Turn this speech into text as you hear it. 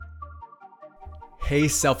Hey,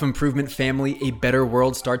 self-improvement family, a better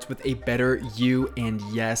world starts with a better you, and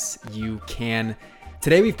yes, you can.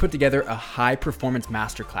 Today we've put together a high-performance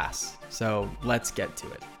masterclass, so let's get to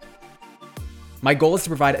it. My goal is to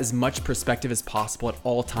provide as much perspective as possible at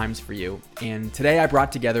all times for you, and today I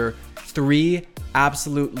brought together 3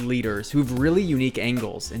 absolute leaders who have really unique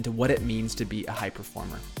angles into what it means to be a high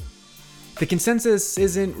performer. The consensus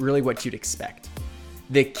isn't really what you'd expect.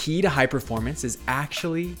 The key to high performance is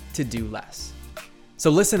actually to do less. So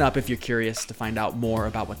listen up if you're curious to find out more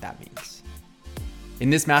about what that means. In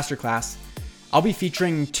this masterclass, I'll be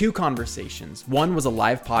featuring 2 conversations. One was a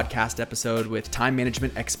live podcast episode with time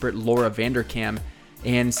management expert Laura Vanderkam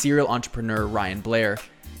and serial entrepreneur Ryan Blair.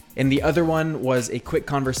 And the other one was a quick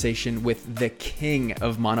conversation with the king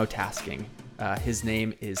of monotasking. His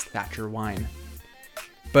name is Thatcher Wine.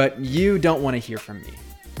 But you don't want to hear from me.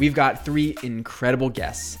 We've got 3 incredible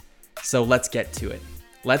guests, so let's get to it.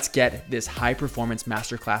 Let's get this high performance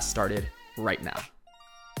masterclass started right now.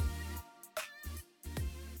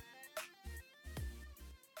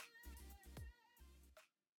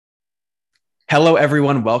 Hello,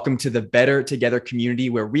 everyone. Welcome to the Better Together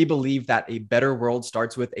community, where we believe that a better world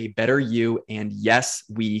starts with a better you. And yes,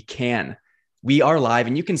 we can. We are live,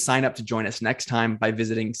 and you can sign up to join us next time by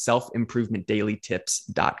visiting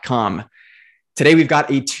selfimprovementdailytips.com. Today, we've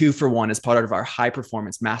got a 2-for-1 as part of our high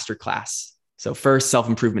performance masterclass. So first,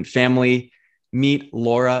 self-improvement family, meet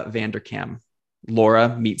Laura Vanderkam.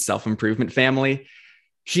 Laura meets self-improvement family.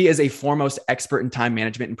 She is a foremost expert in time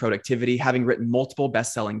management and productivity, having written multiple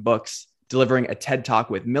best-selling books, delivering a TED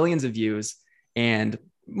Talk with millions of views, and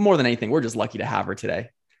more than anything, we're just lucky to have her today.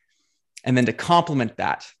 And then to complement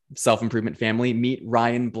that self-improvement family, meet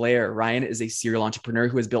Ryan Blair. Ryan is a serial entrepreneur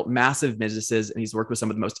who has built massive businesses, and he's worked with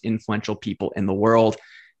some of the most influential people in the world.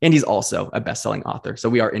 And he's also a best-selling author. So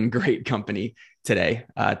we are in great company today.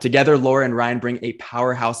 Together, Laura and Ryan bring a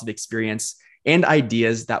powerhouse of experience and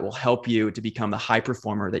ideas that will help you to become the high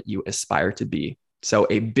performer that you aspire to be. So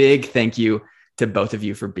a big thank you to both of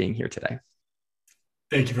you for being here today.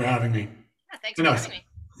 Thank you for having me. Yeah, thanks for having me.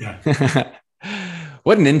 Yeah.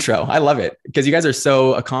 What an intro. I love it because you guys are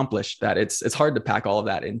so accomplished that it's hard to pack all of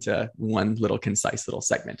that into one little concise little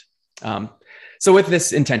segment. So with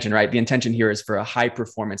this intention, right? The intention here is for a high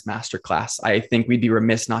performance masterclass. I think we'd be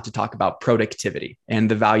remiss not to talk about productivity and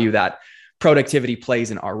the value that productivity plays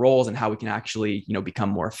in our roles and how we can actually, become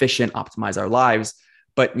more efficient, optimize our lives.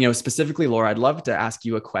 But, specifically, Laura, I'd love to ask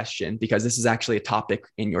you a question because this is actually a topic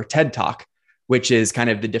in your TED Talk, which is kind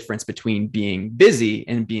of the difference between being busy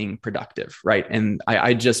and being productive, right? And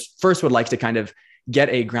I just first would like to kind of get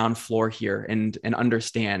a ground floor here and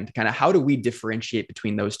understand kind of how do we differentiate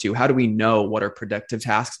between those two? How do we know what are productive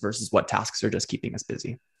tasks versus what tasks are just keeping us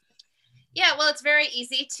busy? Yeah, well, it's very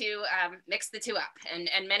easy to mix the two up, and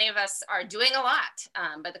many of us are doing a lot.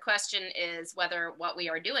 But the question is whether what we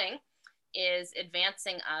are doing is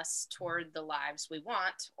advancing us toward the lives we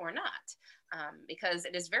want or not, because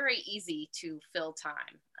it is very easy to fill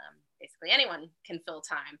time. Basically, anyone can fill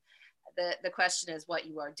time. The question is what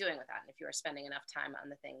you are doing with that, and if you are spending enough time on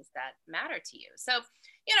the things that matter to you. So,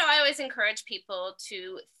 I always encourage people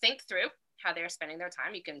to think through how they're spending their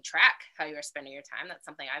time. You can track how you are spending your time. That's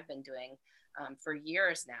something I've been doing for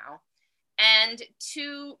years now. And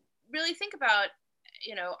to really think about,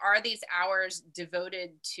 are these hours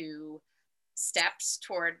devoted to steps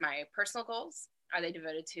toward my personal goals? Are they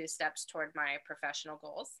devoted to steps toward my professional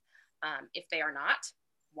goals? If they are not,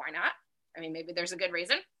 why not? I mean, maybe there's a good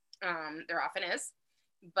reason. There often is.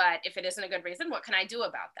 But if it isn't a good reason, what can I do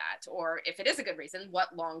about that? Or if it is a good reason,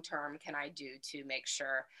 what long-term can I do to make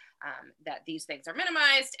sure that these things are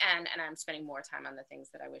minimized and I'm spending more time on the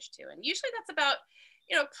things that I wish to? And usually that's about,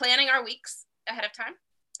 planning our weeks ahead of time.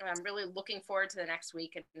 Really looking forward to the next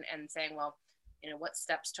week and saying, well, what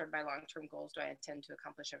steps toward my long-term goals do I intend to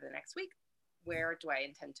accomplish over the next week? Where do I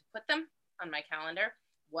intend to put them on my calendar?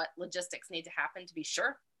 What logistics need to happen to be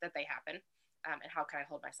sure that they happen? And how can I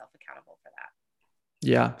hold myself accountable for that?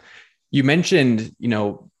 Yeah. You mentioned,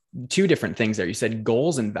 2 different things there. You said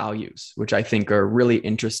goals and values, which I think are really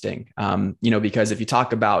interesting, because if you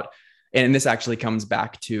talk about, and this actually comes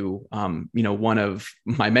back to, one of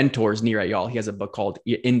my mentors, Nir Eyal, he has a book called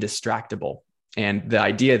Indistractable. And the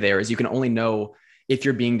idea there is you can only know if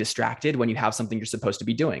you're being distracted when you have something you're supposed to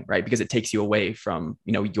be doing, right? Because it takes you away from,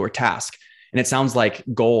 your task. And it sounds like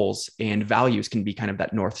goals and values can be kind of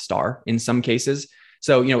that North Star in some cases.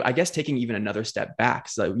 So, I guess taking even another step back.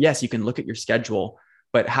 So yes, you can look at your schedule,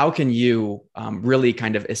 but how can you really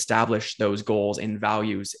kind of establish those goals and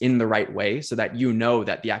values in the right way so that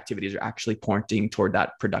that the activities are actually pointing toward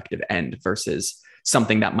that productive end versus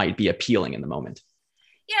something that might be appealing in the moment?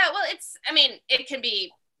 Yeah, well, I mean, it can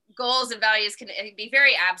be, goals and values can be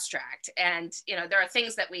very abstract. And, there are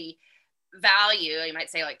things that we value. You might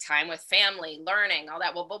say like time with family, learning, all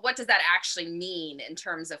that. Well, but what does that actually mean in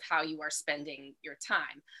terms of how you are spending your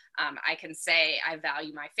time? I can say I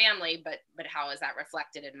value my family, but how is that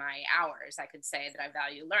reflected in my hours? I could say that I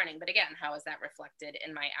value learning, but again, how is that reflected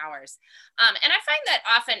in my hours? And I find that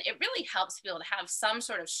often it really helps people to have some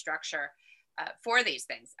sort of structure for these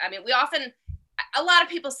things. I mean, a lot of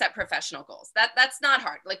people set professional goals. That's not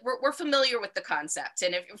hard. Like we're familiar with the concept.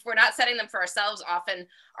 And if we're not setting them for ourselves, often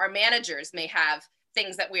our managers may have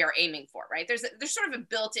things that we are aiming for, right? There's sort of a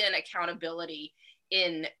built-in accountability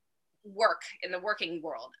in the working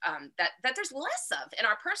world that there's less of in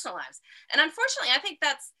our personal lives. And unfortunately, I think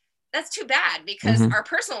that's too bad, because our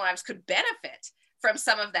personal lives could benefit from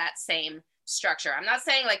some of that same structure. I'm not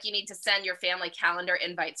saying like you need to send your family calendar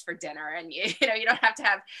invites for dinner, and you don't have to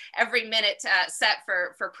have every minute set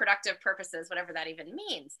for productive purposes, whatever that even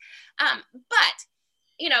means. But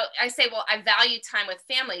I say, well, I value time with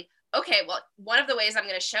family. Okay, well, one of the ways I'm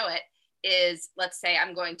going to show it is, let's say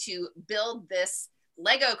I'm going to build this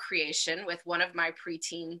Lego creation with one of my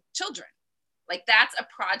preteen children. Like that's a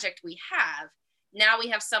project we have. Now we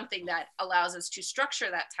have something that allows us to structure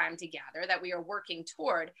that time together that we are working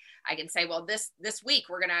toward. I can say, well, this week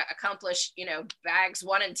we're going to accomplish, bags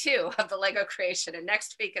 1 and 2 of the Lego creation. And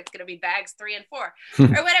next week it's going to be bags 3 and 4 or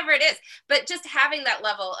whatever it is. But just having that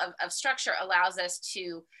level of structure allows us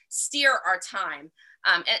to steer our time.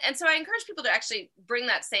 And so I encourage people to actually bring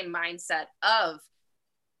that same mindset of,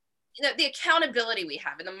 the accountability we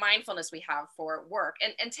have and the mindfulness we have for work,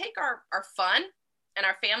 and take our fun and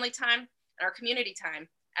our family time, our community time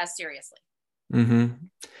as seriously.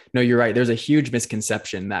 No, you're right. There's a huge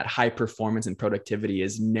misconception that high performance and productivity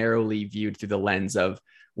is narrowly viewed through the lens of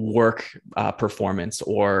work performance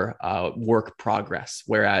or work progress.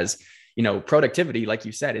 Whereas, productivity, like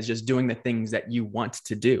you said, is just doing the things that you want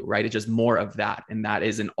to do, right? It's just more of that. And that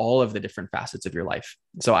is in all of the different facets of your life.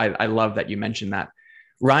 So I love that you mentioned that.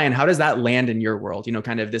 Ryan, how does that land in your world?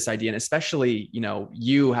 Kind of this idea, and especially,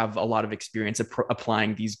 you have a lot of experience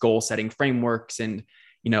applying these goal setting frameworks and,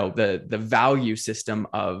 the value system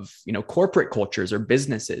of, corporate cultures or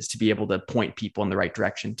businesses to be able to point people in the right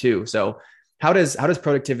direction too. So how does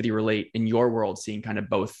productivity relate in your world, seeing kind of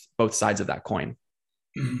both sides of that coin?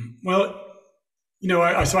 Well, so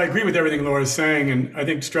I agree with everything Laura's saying. And I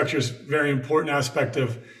think structure is a very important aspect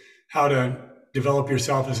of how to develop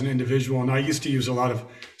yourself as an individual. And I used to use a lot of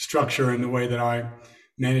structure in the way that I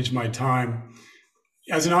manage my time.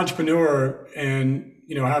 As an entrepreneur and,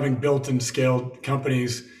 having built and scaled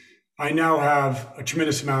companies, I now have a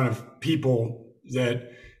tremendous amount of people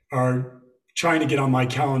that are trying to get on my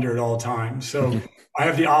calendar at all times. So I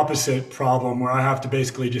have the opposite problem where I have to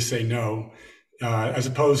basically just say no, as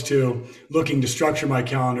opposed to looking to structure my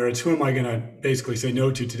calendar. It's who am I going to basically say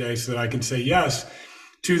no to today so that I can say yes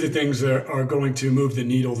to the things that are going to move the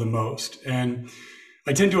needle the most. And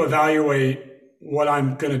I tend to evaluate what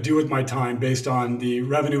I'm going to do with my time based on the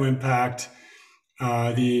revenue impact,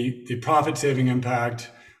 the profit saving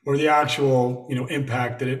impact, or the actual,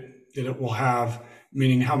 impact that it will have,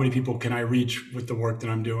 meaning how many people can I reach with the work that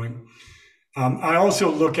I'm doing. I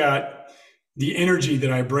also look at the energy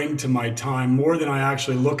that I bring to my time more than I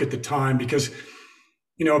actually look at the time, because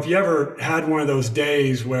if you ever had one of those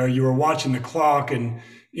days where you were watching the clock and,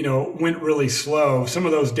 went really slow, some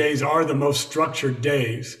of those days are the most structured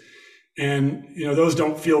days. And, those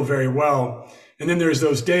don't feel very well. And then there's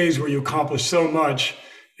those days where you accomplish so much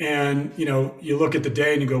and, you look at the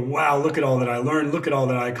day and you go, wow, look at all that I learned. Look at all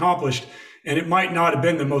that I accomplished. And it might not have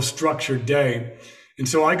been the most structured day. And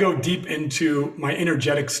so I go deep into my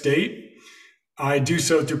energetic state. I do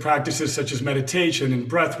so through practices such as meditation and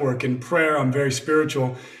breath work and prayer. I'm very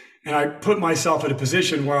spiritual. And I put myself in a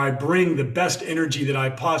position where I bring the best energy that I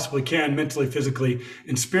possibly can, mentally, physically,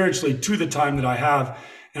 and spiritually, to the time that I have.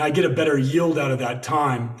 And I get a better yield out of that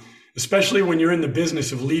time, especially when you're in the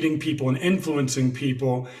business of leading people and influencing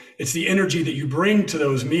people. It's the energy that you bring to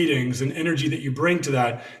those meetings and energy that you bring to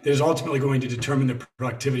that is ultimately going to determine the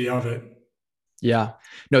productivity of it. Yeah,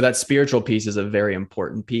 no, that spiritual piece is a very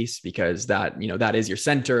important piece, because that, that is your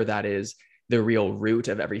center. That is the real root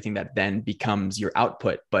of everything that then becomes your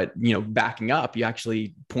output. But, backing up, you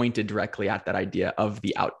actually pointed directly at that idea of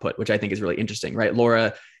the output, which I think is really interesting, right?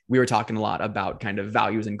 Laura, we were talking a lot about kind of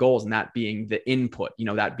values and goals, and that being the input,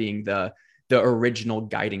 that being the the original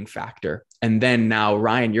guiding factor. And then now,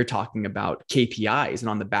 Ryan, you're talking about KPIs and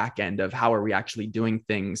on the back end of how are we actually doing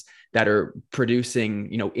things that are producing,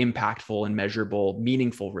 impactful and measurable,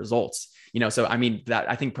 meaningful results. So I mean,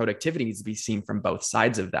 that I think productivity needs to be seen from both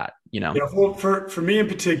sides of that. Yeah, well, for me in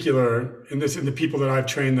particular, in the people that I've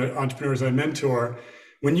trained, the entrepreneurs I mentor,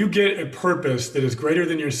 when you get a purpose that is greater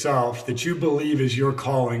than yourself, that you believe is your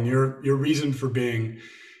calling, your reason for being,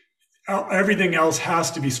 everything else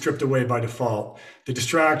has to be stripped away by default. The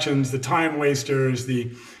distractions, the time wasters,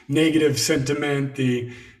 the negative sentiment,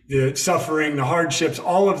 the suffering, the hardships,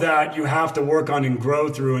 all of that you have to work on and grow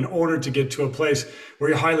through in order to get to a place where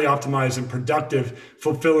you're highly optimized and productive,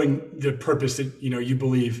 fulfilling the purpose that you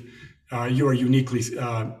believe you are uniquely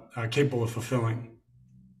capable of fulfilling.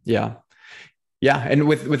 Yeah. Yeah. And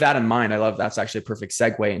with that in mind, I love that's actually a perfect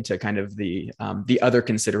segue into kind of the other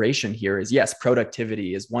consideration here is, yes,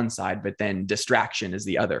 productivity is one side, but then distraction is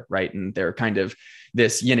the other, right? And they're kind of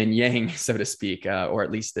this yin and yang, so to speak, or at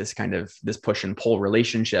least this push and pull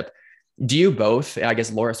relationship. Do you both, I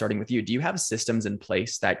guess, Laura, starting with you, do you have systems in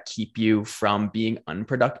place that keep you from being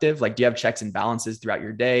unproductive? Like, do you have checks and balances throughout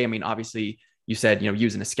your day? I mean, obviously you said,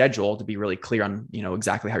 using a schedule to be really clear on,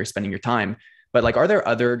 exactly how you're spending your time. But like, are there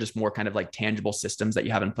other just more kind of like tangible systems that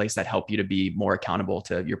you have in place that help you to be more accountable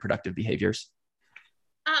to your productive behaviors?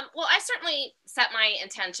 Well, I certainly set my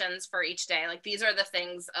intentions for each day. Like, these are the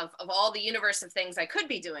things of all the universe of things I could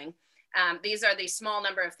be doing. These are the small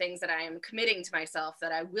number of things that I am committing to myself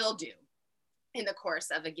that I will do in the course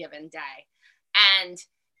of a given day. And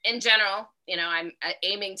in general, I'm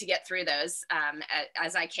aiming to get through those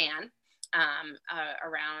as I can.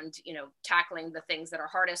 Around, tackling the things that are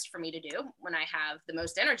hardest for me to do when I have the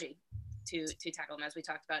most energy to tackle them, as we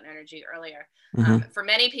talked about energy earlier. Mm-hmm. For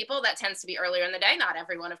many people, that tends to be earlier in the day, not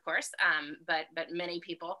everyone, of course, but many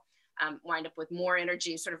people wind up with more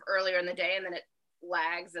energy sort of earlier in the day, and then it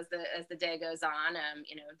lags as the day goes on.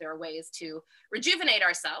 There are ways to rejuvenate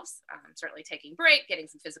ourselves, certainly taking a break, getting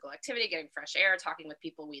some physical activity, getting fresh air, talking with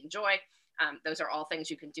people we enjoy. Those are all things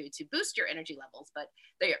you can do to boost your energy levels, but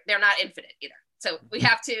they're not infinite either. So we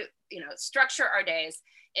have to, structure our days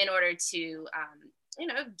in order to,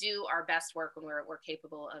 do our best work when we're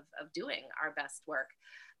capable of doing our best work,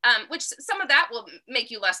 which some of that will make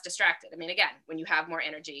you less distracted. I mean, again, when you have more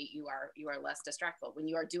energy, you are less distractible. When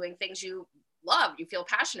you are doing things you love, you feel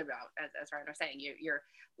passionate about, as Ryan was saying, you're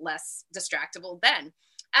less distractible then.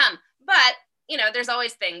 But, there's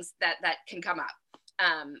always things that can come up.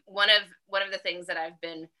 One of the things that I've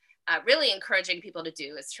been really encouraging people to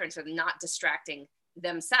do is in terms of not distracting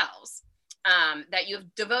themselves, that you've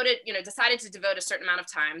decided to devote a certain amount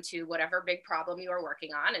of time to whatever big problem you are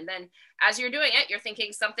working on. And then as you're doing it, you're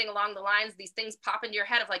thinking something along the lines, these things pop into your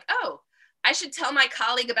head of like, oh, I should tell my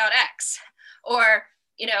colleague about X, or,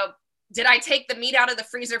 did I take the meat out of the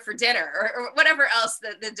freezer for dinner, or whatever else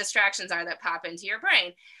the distractions are that pop into your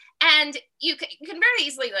brain. And you can very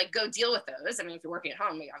easily like go deal with those. I mean, if you're working at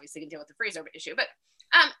home, you obviously can deal with the freezer issue, but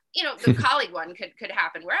the colleague one could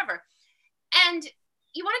happen wherever. And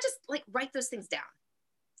you want to just like write those things down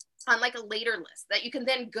on like a later list that you can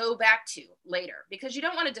then go back to later, because you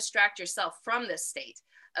don't want to distract yourself from this state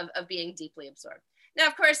of being deeply absorbed. Now,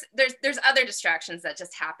 of course, there's other distractions that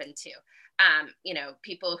just happen too.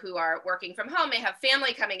 People who are working from home may have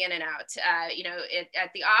family coming in and out.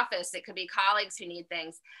 At the office, it could be colleagues who need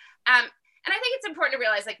things. And I think it's important to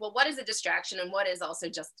realize, like, well, what is a distraction and what is also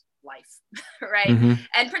just life, right? Mm-hmm.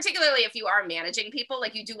 And particularly if you are managing people,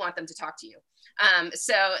 like, you do want them to talk to you.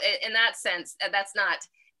 So in that sense, that's not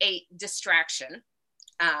a distraction.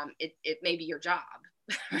 It may be your job,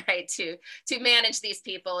 right? To manage these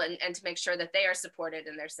people and to make sure that they are supported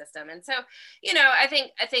in their system. And so, I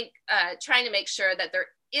think trying to make sure that there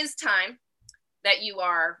is time that you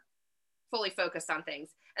are fully focused on things.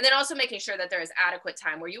 And then also making sure that there is adequate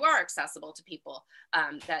time where you are accessible to people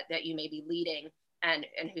that you may be leading and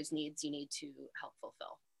whose needs you need to help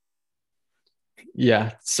fulfill.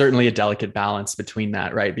 Yeah, certainly a delicate balance between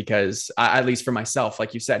that, right? Because at least for myself,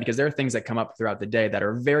 like you said, because there are things that come up throughout the day that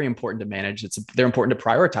are very important to manage. They're important to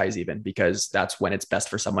prioritize even, because that's when it's best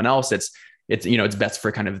for someone else. It's best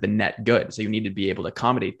for kind of the net good. So you need to be able to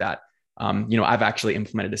accommodate that. I've actually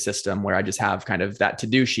implemented a system where I just have kind of that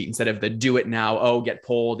to-do sheet instead of the do it now, get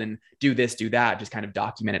pulled and do this, do that, just kind of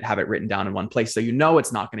document it, have it written down in one place. So,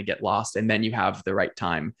 it's not going to get lost. And then you have the right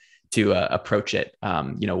time to approach it,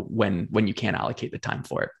 when you can allocate the time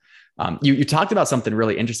for it. You talked about something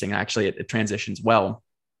really interesting. Actually, it transitions well,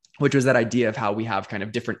 which was that idea of how we have kind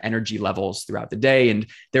of different energy levels throughout the day. And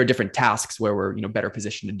there are different tasks where we're, better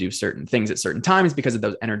positioned to do certain things at certain times because of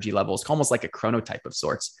those energy levels, almost like a chronotype of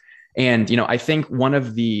sorts. And, I think one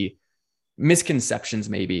of the misconceptions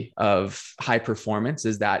maybe of high performance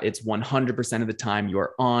is that it's 100% of the time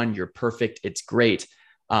you're on, you're perfect, it's great.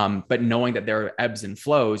 But knowing that there are ebbs and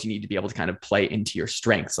flows, you need to be able to kind of play into your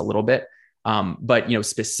strengths a little bit. But,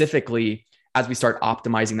 specifically as we start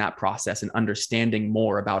optimizing that process and understanding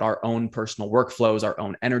more about our own personal workflows, our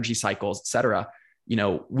own energy cycles, et cetera,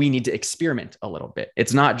 we need to experiment a little bit.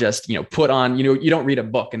 It's not just, put on, you don't read a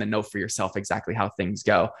book and then know for yourself exactly how things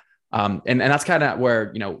go. And that's kind of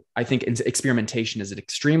where, I think experimentation is an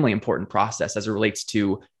extremely important process as it relates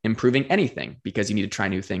to improving anything, because you need to try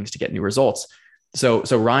new things to get new results. So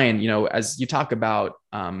Ryan, as you talk about,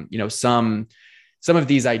 some of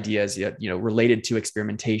these ideas, related to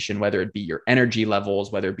experimentation, whether it be your energy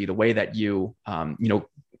levels, whether it be the way that you,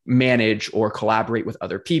 manage or collaborate with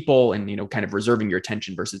other people and, kind of reserving your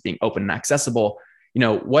attention versus being open and accessible,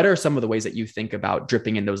 what are some of the ways that you think about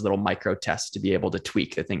dripping in those little micro tests to be able to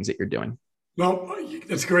tweak the things that you're doing? Well,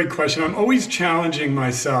 that's a great question. I'm always challenging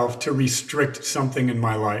myself to restrict something in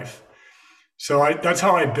my life. So that's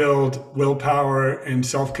how I build willpower and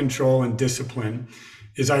self-control and discipline,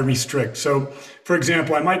 is I restrict. So for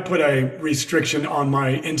example, I might put a restriction on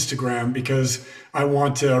my Instagram because I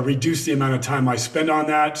want to reduce the amount of time I spend on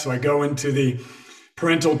that. So I go into the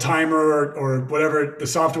parental timer or whatever the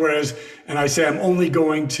software is, and I say I'm only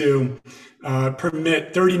going to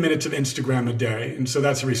permit 30 minutes of Instagram a day. And so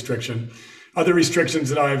that's a restriction. Other restrictions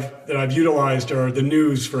that I've utilized are the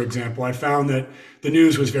news, for example. I found that the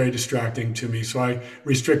news was very distracting to me. So I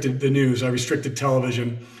restricted the news. I restricted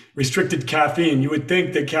television, restricted caffeine. You would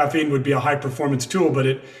think that caffeine would be a high performance tool, but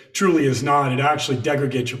it truly is not. It actually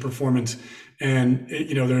degrades your performance. And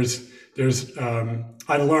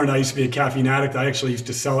I've learned, I used to be a caffeine addict. I actually used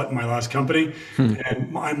to sell it in my last company.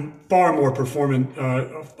 And I'm far more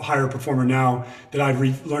higher performer now that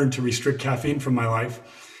I've learned to restrict caffeine from my life.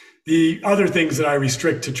 The other things that I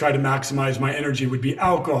restrict to try to maximize my energy would be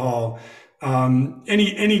alcohol,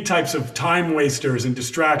 any types of time wasters and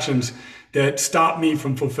distractions that stop me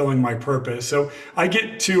from fulfilling my purpose. So I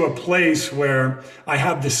get to a place where I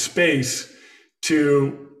have the space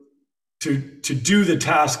to do the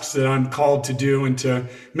tasks that I'm called to do and to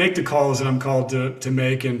make the calls that I'm called to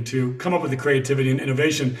make, and to come up with the creativity and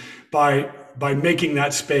innovation by making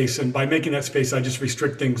that space. And by making that space, I just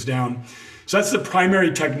restrict things down. So that's the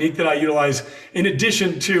primary technique that I utilize, in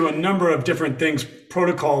addition to a number of different things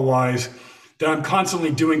protocol-wise that I'm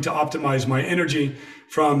constantly doing to optimize my energy,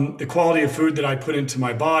 from the quality of food that I put into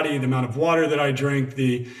my body, the amount of water that I drink,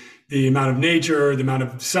 the amount of nature, the amount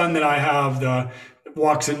of sun that I have, the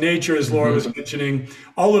walks in nature, as Laura was mentioning.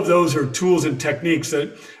 All of those are tools and techniques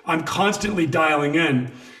that I'm constantly dialing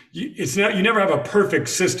in. You never have a perfect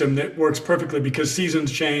system that works perfectly, because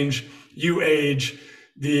seasons change, you age,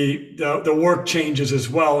 the work changes as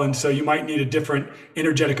well, and so you might need a different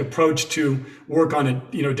energetic approach to work on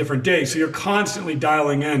a different day. So you're constantly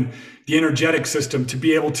dialing in the energetic system to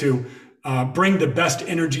be able to bring the best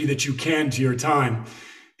energy that you can to your time.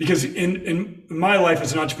 Because in my life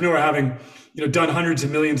as an entrepreneur, having done hundreds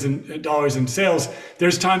of millions of dollars in sales,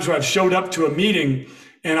 there's times where I've showed up to a meeting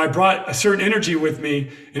and I brought a certain energy with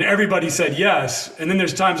me and everybody said yes. And then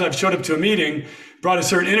there's times I've showed up to a meeting, brought a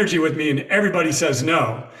certain energy with me, and everybody says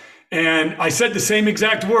no. And I said the same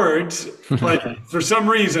exact words, but for some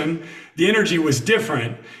reason, the energy was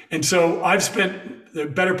different. And so I've spent the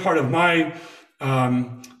better part of my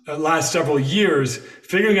last several years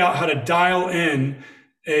figuring out how to dial in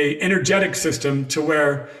a energetic system to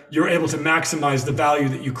where you're able to maximize the value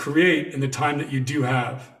that you create in the time that you do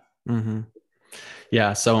have. Mm-hmm.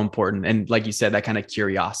 Yeah, so important. And like you said, that kind of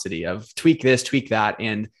curiosity of tweak this, tweak that,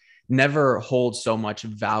 and never hold so much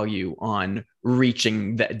value on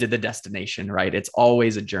reaching the destination, right? It's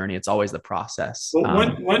always a journey. It's always the process.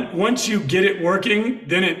 Well, once you get it working,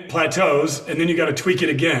 then it plateaus, and then you got to tweak it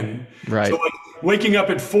again. Right. So like waking up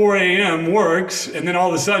at 4 a.m. works, and then all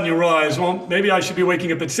of a sudden you realize, well, maybe I should be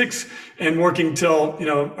waking up at 6 and working till,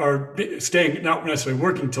 or staying, not necessarily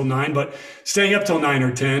working till 9, but staying up till 9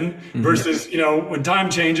 or 10 versus, when time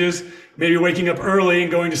changes, maybe waking up early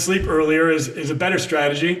and going to sleep earlier is a better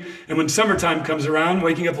strategy. And when summertime comes around,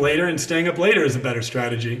 waking up later and staying up later is a better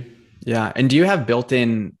strategy. Yeah. And do you have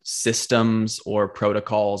built-in systems or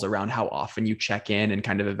protocols around how often you check in and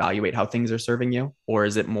kind of evaluate how things are serving you? Or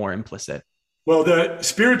is it more implicit? Well, the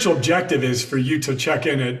spiritual objective is for you to check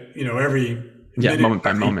in at, every minute, moment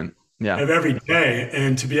by moment. Yeah. Of every day,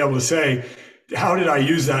 and to be able to say, how did I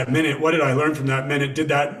use that minute? What did I learn from that minute?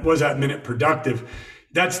 Was that minute productive?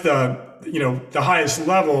 That's the highest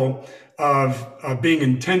level of being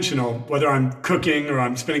intentional, whether I'm cooking or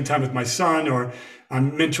I'm spending time with my son or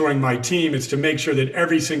I'm mentoring my team. It's to make sure that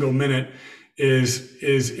every single minute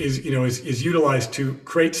is utilized to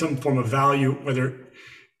create some form of value, whether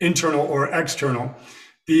internal or external.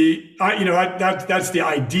 That's the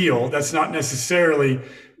ideal. That's not necessarily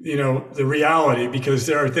the reality, because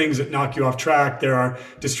there are things that knock you off track. There are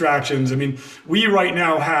distractions. I mean, we right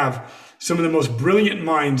now have some of the most brilliant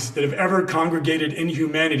minds that have ever congregated in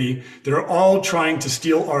humanity that are all trying to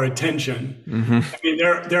steal our attention. Mm-hmm. I mean,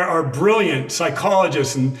 there are brilliant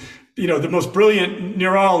psychologists and the most brilliant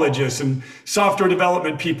neurologists and software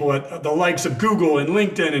development people at the likes of Google and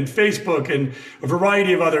LinkedIn and Facebook and a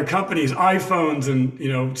variety of other companies, iPhones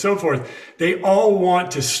and so forth. They all want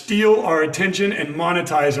to steal our attention and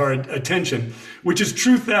monetize our attention, which is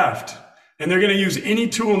true theft. And they're going to use any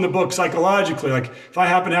tool in the book psychologically. Like if I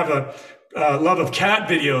happen to have a love of cat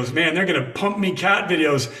videos, man, they're going to pump me cat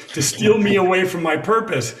videos to steal me away from my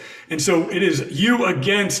purpose. And so it is you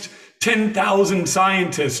against 10,000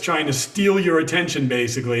 scientists trying to steal your attention,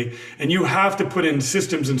 basically. And you have to put in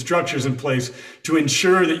systems and structures in place to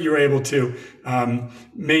ensure that you're able to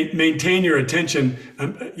maintain your attention,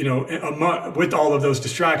 with all of those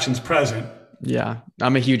distractions present. Yeah,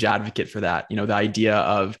 I'm a huge advocate for that. The idea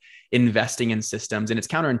of investing in systems, and it's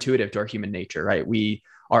counterintuitive to our human nature, right? We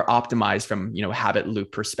are optimized from, habit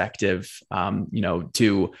loop perspective,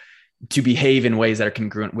 to behave in ways that are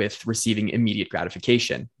congruent with receiving immediate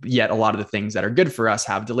gratification. Yet a lot of the things that are good for us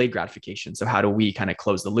have delayed gratification. So how do we kind of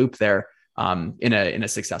close the loop there in a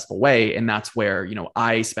successful way? And that's where,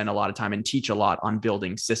 I spend a lot of time and teach a lot on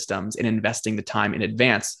building systems and investing the time in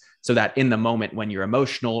advance so that in the moment when you're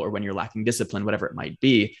emotional or when you're lacking discipline, whatever it might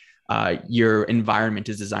be, your environment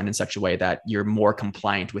is designed in such a way that you're more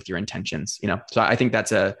compliant with your intentions. So I think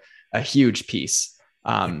that's a huge piece.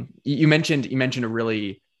 You mentioned a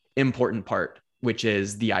really important part, which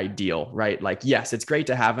is the ideal, right? Like, yes, it's great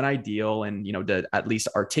to have an ideal and, to at least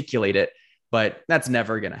articulate it, but that's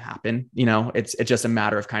never going to happen. It's just a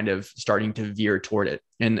matter of kind of starting to veer toward it.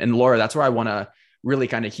 And Laura, that's where I want to really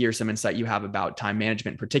kind of hear some insight you have about time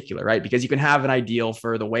management in particular, right? Because you can have an ideal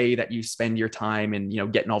for the way that you spend your time and,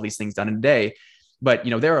 getting all these things done in a day. But,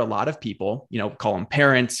 there are a lot of people, call them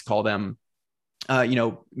parents, call them,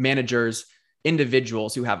 managers,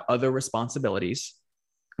 individuals who have other responsibilities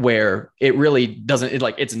where it really doesn't,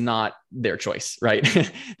 it's not their choice, right?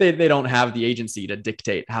 They don't have the agency to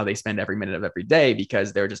dictate how they spend every minute of every day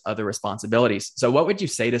because there are just other responsibilities. So what would you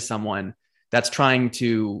say to someone that's trying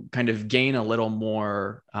to kind of gain a little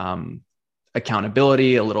more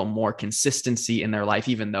accountability, a little more consistency in their life,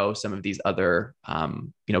 even though some of these other,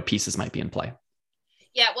 pieces might be in play?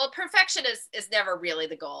 Yeah, well, perfection is never really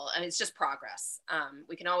the goal. I mean, it's just progress.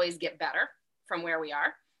 We can always get better from where we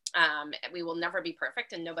are. We will never be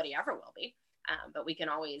perfect, and nobody ever will be, but we can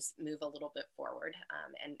always move a little bit forward,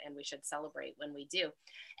 and we should celebrate when we do.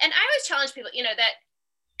 And I always challenge people, that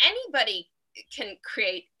anybody can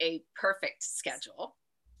create a perfect schedule.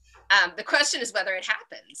 The question is whether it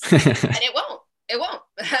happens, and it won't. It won't.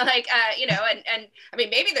 And I mean,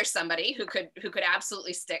 maybe there's somebody who could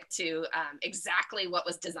absolutely stick to exactly what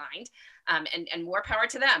was designed, and more power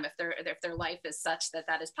to them if their life is such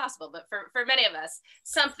that is possible. But for many of us,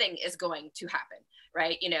 something is going to happen,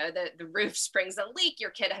 right? The roof springs a leak, your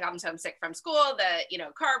kid comes home sick from school, the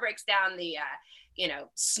car breaks down, the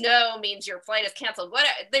snow means your flight is canceled.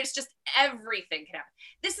 There's just everything can happen.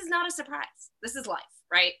 This is not a surprise. This is life,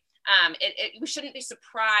 right? We shouldn't be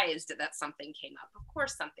surprised that something came up. Of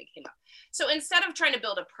course, something came up. So instead of trying to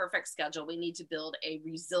build a perfect schedule, we need to build a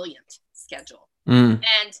resilient schedule.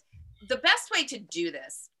 And the best way to do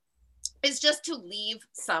this is just to leave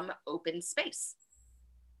some open space.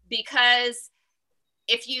 Because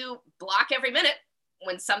if you block every minute,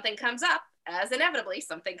 when something comes up, as inevitably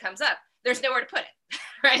something comes up, there's nowhere to put it,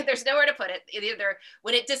 right? There's nowhere to put it. Either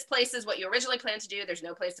when it displaces what you originally planned to do, there's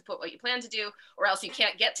no place to put what you plan to do, or else you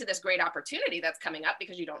can't get to this great opportunity that's coming up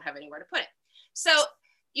because you don't have anywhere to put it. So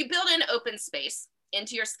you build in open space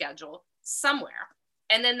into your schedule somewhere,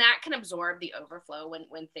 and then that can absorb the overflow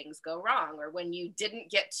when things go wrong, or when you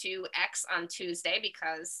didn't get to X on Tuesday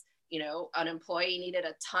because an employee needed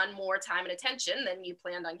a ton more time and attention than you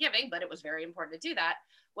planned on giving, but it was very important to do that.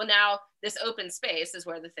 Well, now this open space is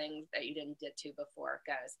where the thing that you didn't get to before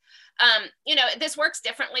goes. This works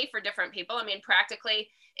differently for different people. I mean, practically,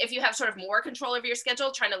 if you have sort of more control over your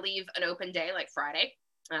schedule, trying to leave an open day like Friday,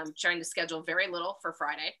 trying to schedule very little for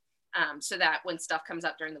Friday, so that when stuff comes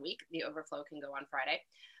up during the week, the overflow can go on Friday.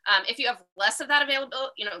 If you have less of that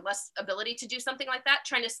available, less ability to do something like that,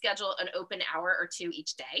 trying to schedule an open hour or two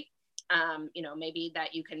each day. Maybe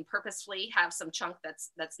that you can purposefully have some chunk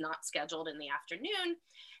that's not scheduled in the afternoon.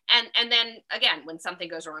 And then again, when something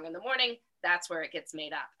goes wrong in the morning, that's where it gets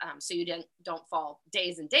made up. So you don't fall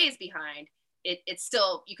days and days behind. it's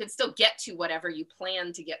still, you can still get to whatever you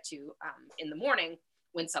plan to get to in the morning.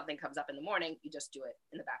 When something comes up in the morning, you just do it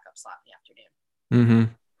in the backup slot in the afternoon.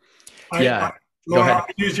 Mm-hmm. Yeah. Laura,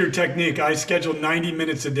 I use your technique. I schedule 90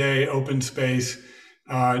 minutes a day, open space,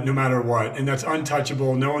 no matter what. And that's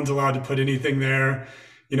untouchable. No one's allowed to put anything there,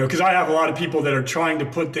 because I have a lot of people that are trying to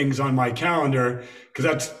put things on my calendar, because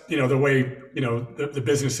that's, the way, the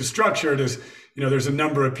business is structured is, there's a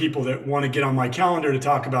number of people that want to get on my calendar to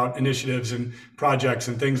talk about initiatives and projects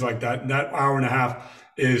and things like that. And that hour and a half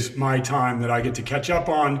is my time that I get to catch up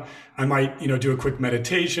on. I might, do a quick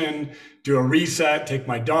meditation, do a reset, take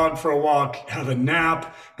my dog for a walk, have a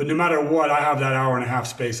nap. But no matter what, I have that hour and a half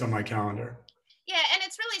space on my calendar. Yeah, and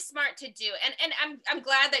it's really smart to do. And I'm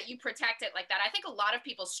glad that you protect it like that. I think a lot of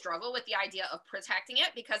people struggle with the idea of protecting it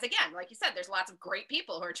because, again, like you said, there's lots of great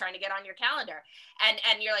people who are trying to get on your calendar.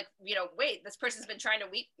 And you're like, wait, this person's been trying to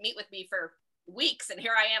meet with me for weeks. And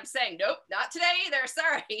here I am saying, nope, not today either.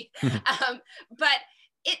 Sorry. But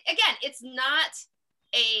it's not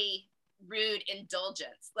a rude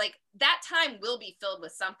indulgence. Like, that time will be filled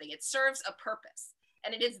with something. It serves a purpose,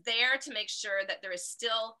 and it is there to make sure that there is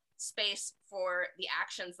still space for the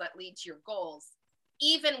actions that lead to your goals,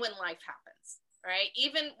 even when life happens, right?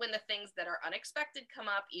 Even when the things that are unexpected come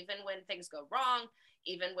up, even when things go wrong,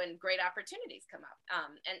 even when great opportunities come up.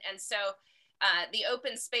 So the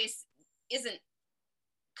open space isn't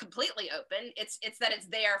completely open. It's that it's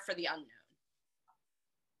there for the unknown.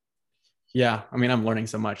 Yeah. I mean, I'm learning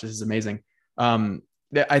so much. This is amazing. I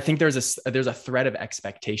think there's a thread of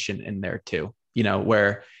expectation in there too,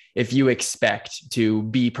 where if you expect to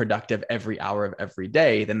be productive every hour of every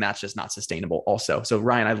day, then that's just not sustainable also. So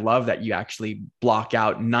Ryan, I love that you actually block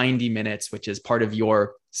out 90 minutes, which is part of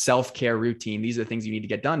your self-care routine. These are the things you need to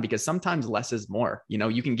get done, because sometimes less is more.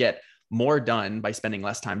 You can get more done by spending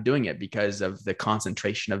less time doing it because of the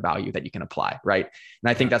concentration of value that you can apply, right?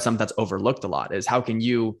 And I think that's something that's overlooked a lot, is how can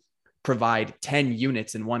you provide 10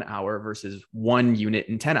 units in 1 hour versus 1 unit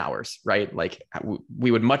in 10 hours, right? Like, we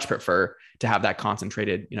would much prefer to have that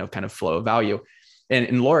concentrated, kind of flow of value.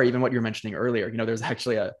 And Laura, even what you're mentioning earlier, there's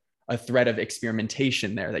actually a thread of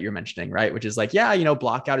experimentation there that you're mentioning, right? Which is like,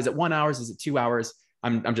 block out. Is it 1 hour? Is it 2 hours?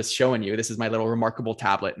 I'm just showing you, this is my little remarkable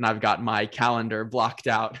tablet, and I've got my calendar blocked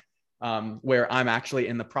out, where I'm actually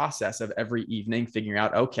in the process of every evening figuring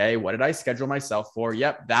out, okay, what did I schedule myself for?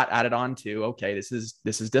 Yep, that added on to, okay, this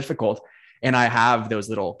is difficult. And I have those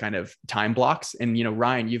little kind of time blocks. And,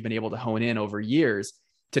 Ryan, you've been able to hone in over years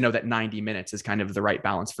to know that 90 minutes is kind of the right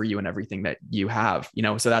balance for you and everything that you have,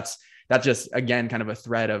 so that's just, again, kind of a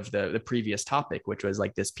thread of the previous topic, which was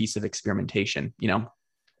like this piece of experimentation.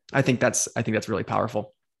 I think that's really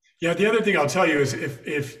powerful. Yeah, the other thing I'll tell you is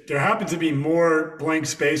if there happens to be more blank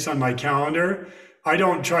space on my calendar, I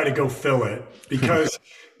don't try to go fill it, because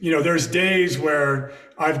there's days where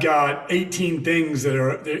I've got 18 things that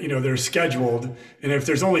are they're scheduled, and if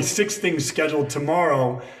there's only 6 things scheduled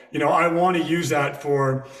tomorrow, I want to use that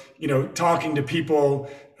for talking to people,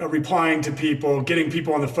 replying to people, getting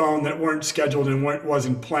people on the phone that weren't scheduled and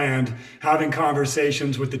wasn't planned, having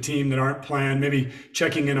conversations with the team that aren't planned, maybe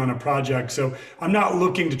checking in on a project. So I'm not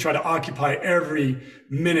looking to try to occupy every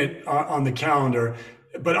minute on the calendar,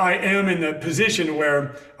 but I am in the position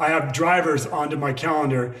where I have drivers onto my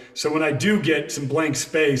calendar. So when I do get some blank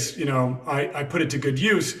space, I put it to good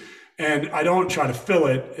use, and I don't try to fill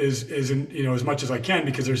it as much as I can,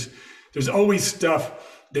 because there's always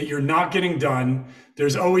stuff that you're not getting done.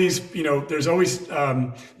 There's always, your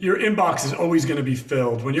inbox is always going to be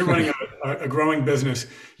filled. When you're running a growing business,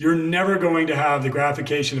 you're never going to have the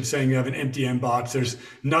gratification of saying you have an empty inbox. There's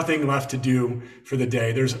nothing left to do for the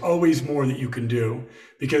day. There's always more that you can do,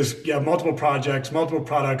 because you have multiple projects, multiple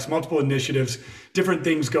products, multiple initiatives, different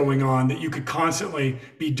things going on, that you could constantly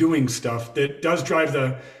be doing stuff that does drive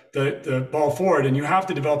the ball forward. And you have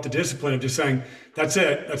to develop the discipline of just saying, that's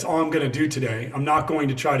it. That's all I'm going to do today. I'm not going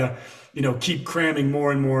to try to, keep cramming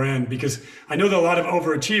more and more in, because I know that a lot of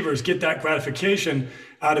overachievers get that gratification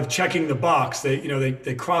out of checking the box.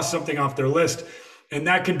 They cross something off their list, and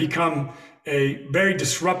that can become a very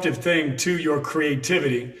disruptive thing to your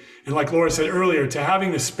creativity. And like Laura said earlier, to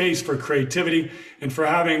having the space for creativity and for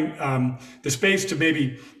having the space to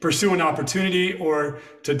maybe pursue an opportunity or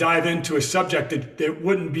to dive into a subject that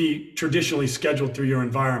wouldn't be traditionally scheduled through your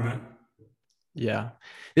environment. Yeah.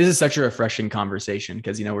 This is such a refreshing conversation,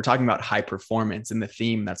 because, we're talking about high performance, and the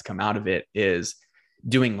theme that's come out of it is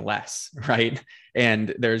doing less, right?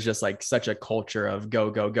 And there's just like such a culture of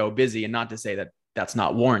go busy, and not to say that that's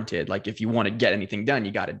not warranted. Like, if you want to get anything done,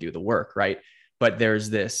 you got to do the work, right? But there's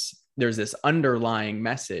this underlying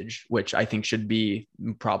message, which I think should be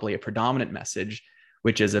probably a predominant message,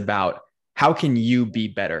 which is about how can you be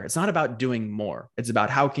better? It's not about doing more. It's about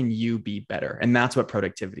how can you be better? And that's what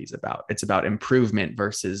productivity is about. It's about improvement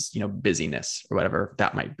versus, busyness or whatever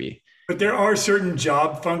that might be. But there are certain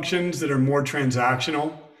job functions that are more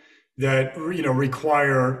transactional that,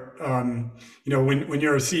 require, when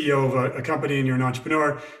you're a CEO of a company and you're an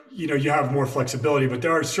entrepreneur, you have more flexibility, but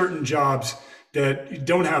there are certain jobs that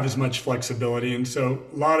don't have as much flexibility. And so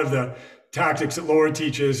a lot of the tactics that Laura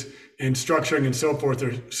teaches and structuring and so forth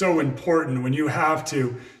are so important when you have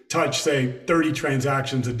to touch, say, 30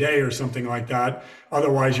 transactions a day or something like that.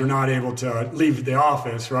 Otherwise, you're not able to leave the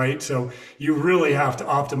office, right? So you really have to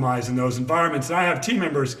optimize in those environments. And I have team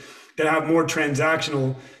members that have more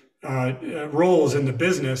transactional roles in the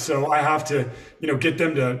business. So I have to, get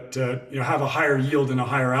them to have a higher yield and a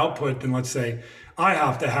higher output than, let's say, I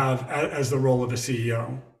have to have as the role of a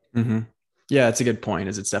CEO. Mm-hmm. Yeah, that's a good point.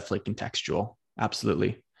 It's definitely contextual.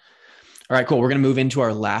 Absolutely. All right, cool. We're going to move into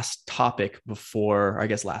our last topic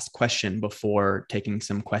last question before taking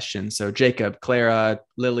some questions. So Jacob, Clara,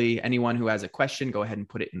 Lily, anyone who has a question, go ahead and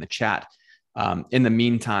put it in the chat. In the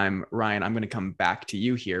meantime, Ryan, I'm going to come back to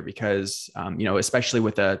you here because, especially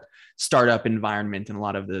with a startup environment and a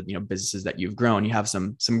lot of the, businesses that you've grown, you have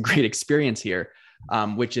some great experience here,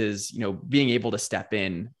 which is, being able to step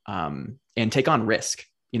in and take on risk.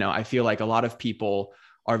 I feel like a lot of people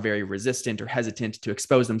are very resistant or hesitant to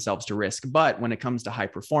expose themselves to risk. But when it comes to high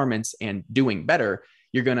performance and doing better,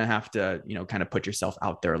 you're going to have to, kind of put yourself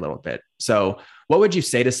out there a little bit. So what would you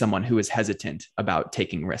say to someone who is hesitant about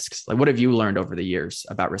taking risks? Like, what have you learned over the years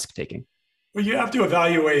about risk taking? Well, you have to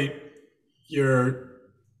evaluate your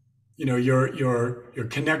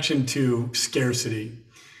connection to scarcity.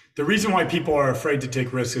 The reason why people are afraid to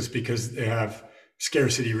take risks is because they have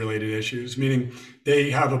scarcity related issues, meaning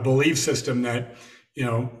they have a belief system that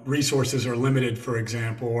resources are limited, for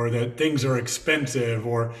example, or that things are expensive,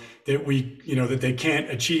 or that that they can't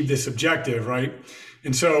achieve this objective, right?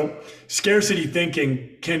 And so scarcity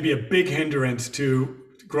thinking can be a big hindrance to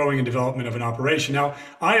growing and development of an operation. Now,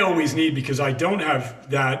 I always need, because I don't have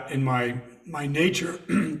that in my nature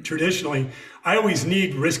traditionally, I always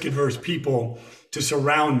need risk adverse people to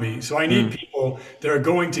surround me. So I need people that are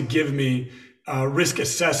going to give me risk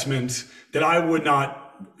assessments that I would not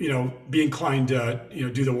be inclined to,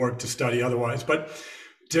 do the work to study otherwise. But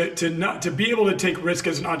to be able to take risk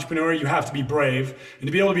as an entrepreneur, you have to be brave. And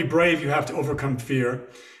to be able to be brave, you have to overcome fear.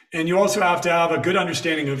 And you also have to have a good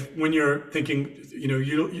understanding of when you're thinking,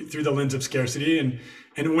 through the lens of scarcity,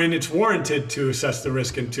 and when it's warranted to assess the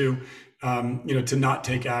risk and to not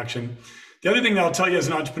take action. The other thing that I'll tell you as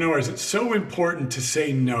an entrepreneur is it's so important to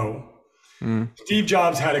say no. Steve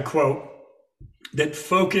Jobs had a quote that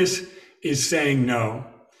focus is saying no.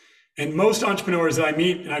 And most entrepreneurs that I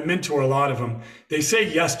meet, and I mentor a lot of them, they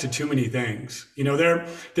say yes to too many things. They're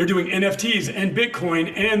doing NFTs and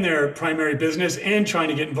Bitcoin and their primary business and trying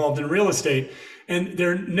to get involved in real estate. And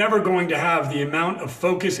they're never going to have the amount of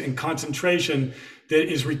focus and concentration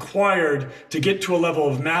that is required to get to a level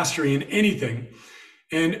of mastery in anything.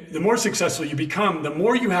 And the more successful you become, the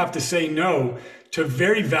more you have to say no to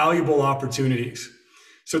very valuable opportunities.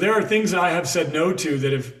 So there are things that I have said no to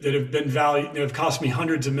that have been that have cost me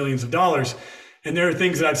hundreds of millions of dollars, and there are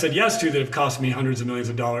things that I've said yes to that have cost me hundreds of millions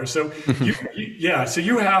of dollars. So so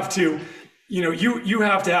you have to, you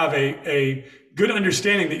have to have a good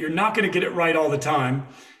understanding that you're not going to get it right all the time.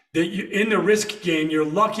 That in the risk game, you're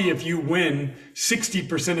lucky if you win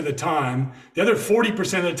 60% of the time. The other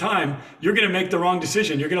 40% of the time, you're going to make the wrong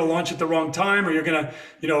decision. You're going to launch at the wrong time, or you're going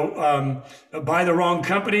to, buy the wrong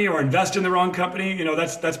company or invest in the wrong company.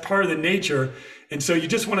 That's part of the nature. And so you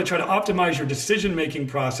just want to try to optimize your decision-making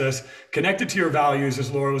process, connect it to your values,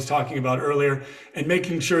 as Laura was talking about earlier, and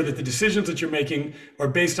making sure that the decisions that you're making are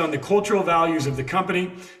based on the cultural values of the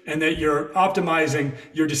company, and that you're optimizing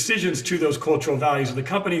your decisions to those cultural values of the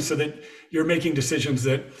company so that you're making decisions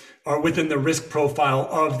that are within the risk profile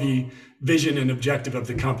of the vision and objective of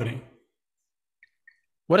the company.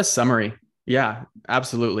 What a summary. Yeah,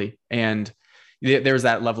 absolutely. And there's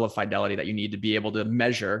that level of fidelity that you need to be able to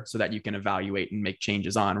measure so that you can evaluate and make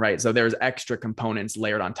changes on, right? So there's extra components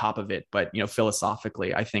layered on top of it, but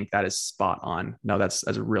philosophically, I think that is spot on. No, that's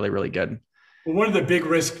really, really good. Well, one of the big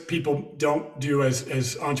risks people don't do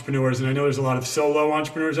as entrepreneurs, and I know there's a lot of solo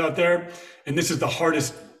entrepreneurs out there, and this is the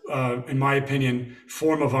hardest, in my opinion,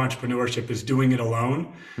 form of entrepreneurship, is doing it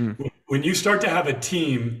alone. When you start to have a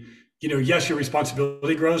team, yes, your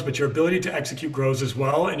responsibility grows, but your ability to execute grows as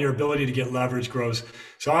well, and your ability to get leverage grows.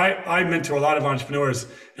 So I mentor a lot of entrepreneurs,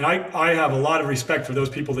 and I have a lot of respect for those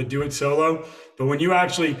people that do it solo. But when you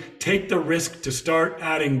actually take the risk to start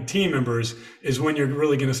adding team members is when you're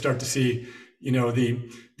really going to start to see, the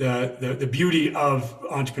the beauty of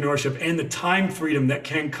entrepreneurship and the time freedom that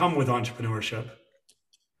can come with entrepreneurship.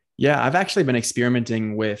 Yeah, I've actually been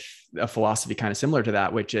experimenting with a philosophy kind of similar to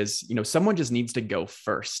that, which is, someone just needs to go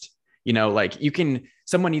first. Like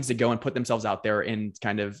someone needs to go and put themselves out there and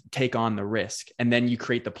kind of take on the risk. And then you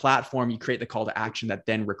create the platform, you create the call to action that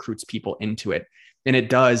then recruits people into it. And it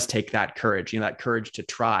does take that courage, that courage to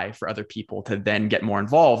try for other people to then get more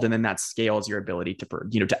involved. And then that scales your ability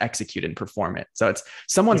to execute and perform it. So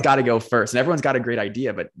someone's got to go first, and everyone's got a great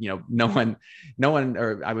idea, but no one,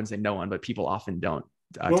 or I wouldn't say no one, but people often don't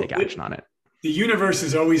take action on it. The universe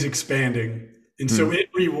is always expanding. And so it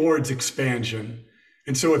rewards expansion.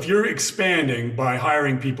 And so if you're expanding by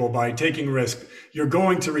hiring people, by taking risk, you're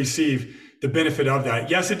going to receive the benefit of that.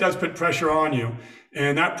 Yes, it does put pressure on you.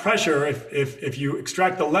 And that pressure, if you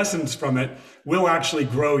extract the lessons from it, will actually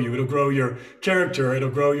grow you. It'll grow your character. It'll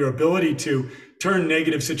grow your ability to turn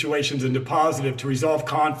negative situations into positive, to resolve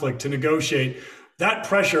conflict, to negotiate. That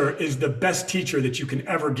pressure is the best teacher that you can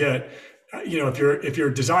ever get. If your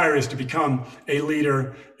desire is to become a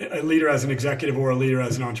leader as an executive or a leader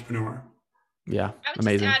as an entrepreneur. Yeah, I would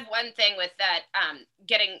just add one thing with that,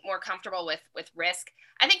 getting more comfortable with risk.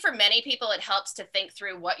 I think for many people, it helps to think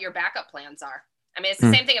through what your backup plans are. I mean, it's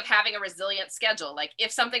the same thing of having a resilient schedule. Like,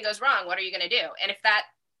 if something goes wrong, what are you going to do? And if that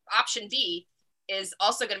option D is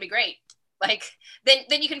also going to be great, like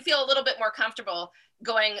then you can feel a little bit more comfortable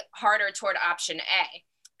going harder toward option A,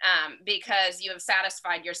 because you have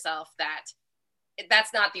satisfied yourself that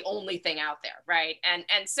that's not the only thing out there, right?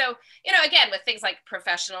 And so, again, with things like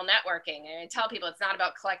professional networking, and I tell people it's not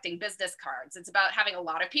about collecting business cards. It's about having a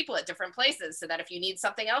lot of people at different places so that if you need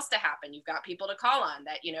something else to happen, you've got people to call on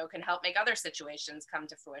that, can help make other situations come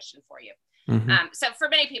to fruition for you. So for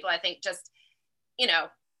many people, I think just,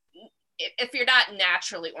 if you're not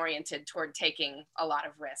naturally oriented toward taking a lot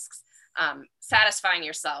of risks, satisfying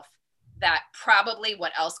yourself that probably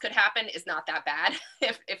what else could happen is not that bad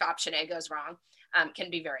if option A goes wrong,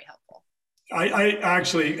 can be very helpful. I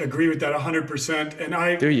actually agree with that 100%.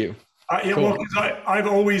 And do you? Cool. Well, I've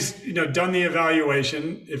always, done the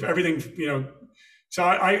evaluation. If everything, so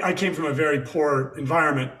I came from a very poor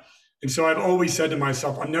environment. And so I've always said to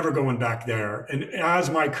myself, I'm never going back there. And as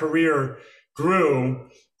my career grew,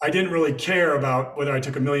 I didn't really care about whether I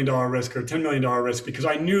took $1 million risk or $10 million risk, because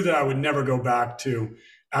I knew that I would never go back to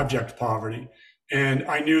abject poverty. And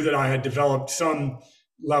I knew that I had developed some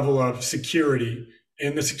level of security,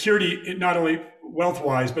 and the security, not only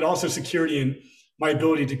wealth-wise, but also security in my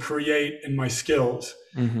ability to create and my skills.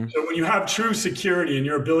 So when you have true security in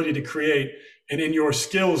your ability to create and in your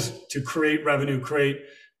skills to create revenue, create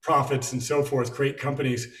profits and so forth, create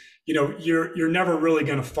companies, you're never really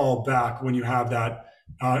going to fall back when you have that,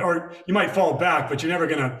 or you might fall back, but you're never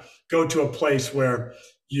going to go to a place where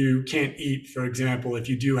you can't eat, for example, if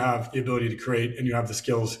you do have the ability to create and you have the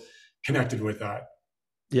skills connected with that.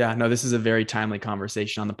 Yeah, no, this is a very timely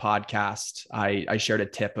conversation on the podcast. I shared a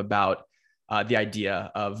tip about the idea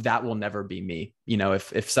of that will never be me.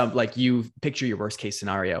 If some, like, you picture your worst case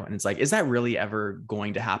scenario and it's like, is that really ever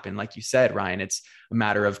going to happen? Like you said, Ryan, it's a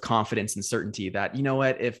matter of confidence and certainty that,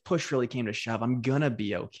 if push really came to shove, I'm going to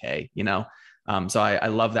be okay. So I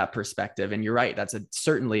love that perspective. And you're right. That's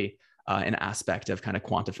certainly an aspect of kind of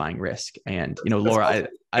quantifying risk. And, Laura,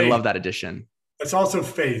 I love that addition. It's also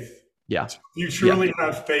faith. Yeah. You truly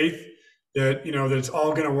have faith that, that it's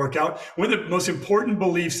all going to work out. One of the most important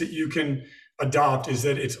beliefs that you can adopt is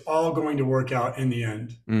that it's all going to work out in the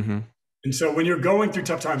end. And so when you're going through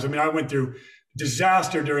tough times, I went through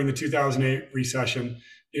disaster during the 2008 recession,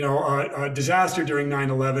 a disaster during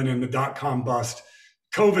 9/11 and the dot-com bust.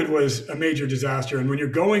 COVID was a major disaster. And when you're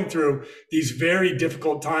going through these very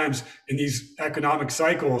difficult times in these economic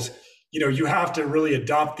cycles, you have to really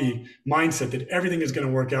adopt the mindset that everything is going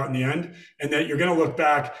to work out in the end, and that you're going to look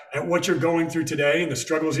back at what you're going through today and the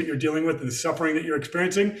struggles that you're dealing with and the suffering that you're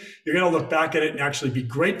experiencing. You're going to look back at it and actually be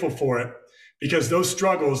grateful for it, because those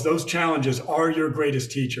struggles, those challenges are your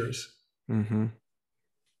greatest teachers.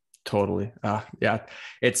 Totally. Yeah.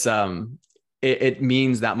 It's, it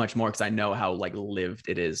means that much more because I know how lived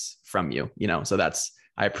it is from you, so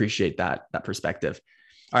I appreciate that perspective.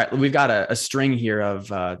 All right, we've got a string here of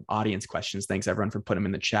audience questions. Thanks everyone for putting them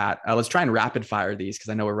in the chat. Let's try and rapid fire these because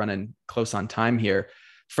I know we're running close on time here.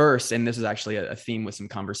 First, and this is actually a theme with some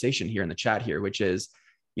conversation here in the chat here, which is,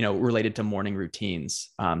 related to morning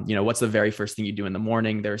routines. What's the very first thing you do in the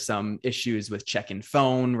morning? There's some issues with checking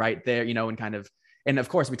phone right there, and of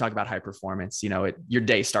course we talk about high performance, your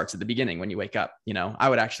day starts at the beginning when you wake up. I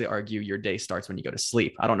would actually argue your day starts when you go to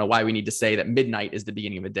sleep. I don't know why we need to say that midnight is the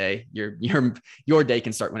beginning of a day. Your day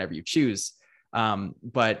can start whenever you choose.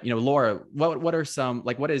 But Laura, what are some,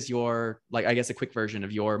 like, what is your, like, I guess a quick version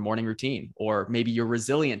of your morning routine, or maybe your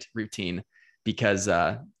resilient routine, because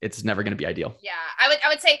it's never going to be ideal. Yeah, I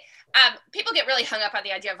would say people get really hung up on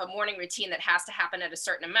the idea of a morning routine that has to happen at a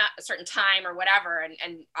certain time or whatever,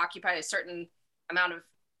 and occupy a certain amount of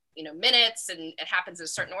minutes, and it happens in a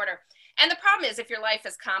certain order. And the problem is, if your life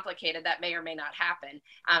is complicated, that may or may not happen.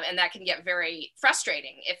 And that can get very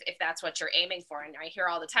frustrating if that's what you're aiming for. And I hear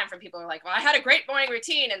all the time from people who are like, well, I had a great morning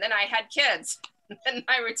routine and then I had kids and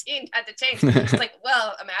my routine had to change. It's like,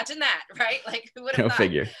 well, imagine that, right? Like, who would have thought?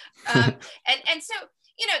 Figure. And so,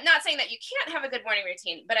 not saying that you can't have a good morning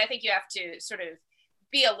routine, but I think you have to sort of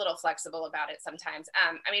be a little flexible about it sometimes.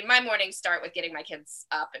 I mean, my mornings start with getting my kids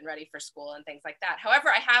up and ready for school and things like that. However,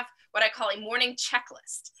 I have what I call a morning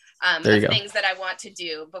checklist of things that I want to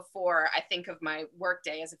do before I think of my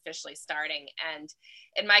workday as officially starting. And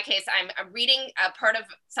in my case, I'm reading a part of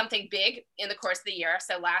something big in the course of the year.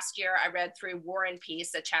 So last year I read through War and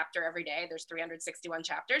Peace, a chapter every day. There's 361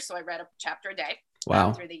 chapters. So I read a chapter a day.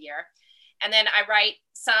 Wow. Through the year. And then I write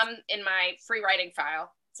some in my free writing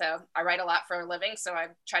file. So I write a lot for a living. So I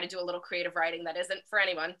try to do a little creative writing that isn't for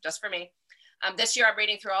anyone, just for me. This year I'm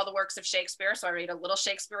reading through all the works of Shakespeare. So I read a little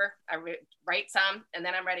Shakespeare, I write some, and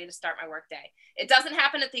then I'm ready to start my work day. It doesn't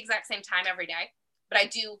happen at the exact same time every day, but I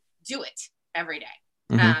do it every day.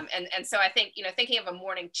 Mm-hmm. And so I think, thinking of a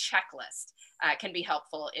morning checklist can be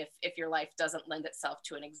helpful if your life doesn't lend itself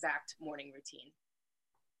to an exact morning routine.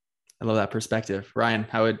 I love that perspective. Ryan,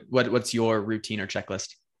 what's your routine or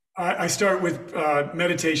checklist? I start with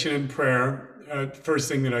meditation and prayer, first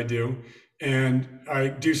thing that I do. And I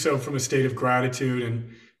do so from a state of gratitude,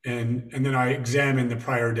 and then I examine the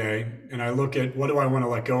prior day, and I look at, what do I want to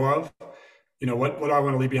let go of? What do I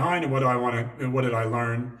want to leave behind, and what did I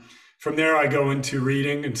learn? From there, I go into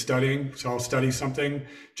reading and studying. So I'll study something.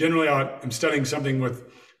 Generally, I'm studying something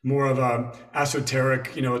with more of a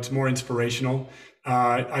esoteric, it's more inspirational.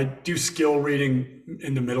 I do skill reading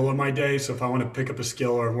in the middle of my day. So if I want to pick up a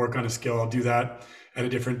skill or work on a skill, I'll do that at a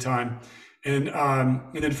different time. And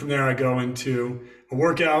then from there, I go into a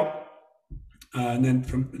workout. And then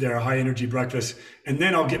from there, a high energy breakfast. And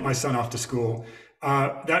then I'll get my son off to school.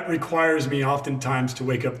 That requires me oftentimes to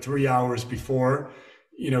wake up 3 hours before,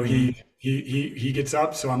 he gets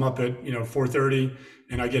up. So I'm up at, 4:30,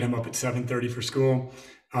 and I get him up at 7:30 for school.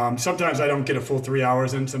 Sometimes I don't get a full 3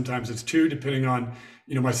 hours in, sometimes it's 2, depending on,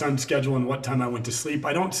 my son's schedule and what time I went to sleep.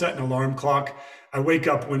 I don't set an alarm clock. I wake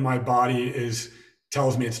up when my body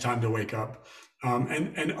tells me it's time to wake up.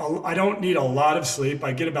 And I don't need a lot of sleep.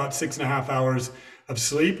 I get about 6.5 hours of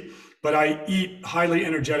sleep, but I eat highly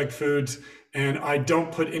energetic foods, and I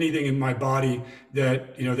don't put anything in my body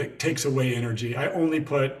that, that takes away energy. I only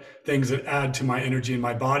put things that add to my energy in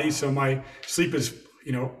my body. So my sleep is,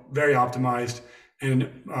 very optimized.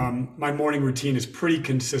 And my morning routine is pretty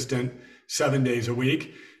consistent 7 days a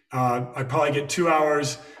week. I probably get 2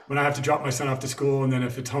 hours when I have to drop my son off to school. And then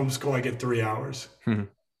if it's homeschool, I get 3 hours.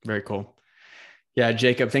 Very cool. Yeah,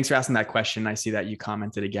 Jacob, thanks for asking that question. I see that you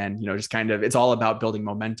commented again, just kind of, it's all about building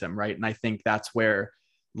momentum, right? And I think that's where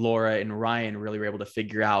Laura and Ryan really were able to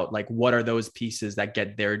figure out, like, what are those pieces that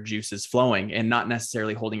get their juices flowing, and not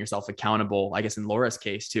necessarily holding yourself accountable, I guess in Laura's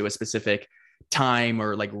case, to a specific time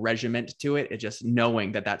or like regiment to it. It's just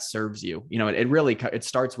knowing that serves you. It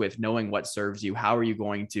starts with knowing what serves you. How are you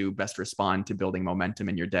going to best respond to building momentum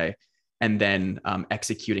in your day? And then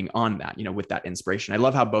executing on that, with that inspiration. I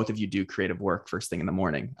love how both of you do creative work first thing in the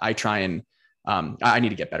morning. I try and I need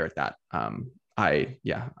to get better at that.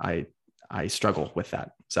 I struggle with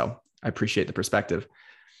that. So I appreciate the perspective.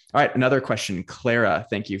 All right, another question, Clara.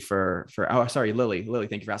 Thank you Lily. Lily,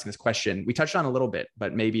 thank you for asking this question. We touched on a little bit,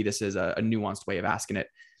 but maybe this is a nuanced way of asking it.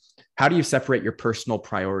 How do you separate your personal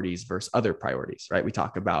priorities versus other priorities, right? We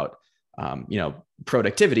talk about,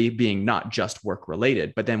 productivity being not just work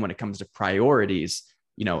related, but then when it comes to priorities,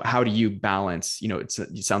 how do you balance, it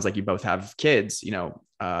sounds like you both have kids,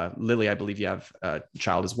 Lily, I believe you have a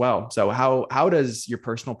child as well. So how does your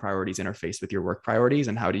personal priorities interface with your work priorities,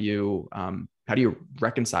 and how do you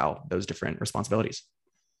reconcile those different responsibilities?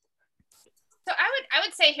 So I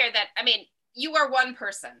would say here that, you are one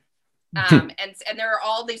person, and there are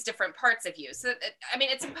all these different parts of you. So,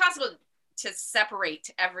 it's impossible to separate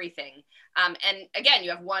everything. And again, you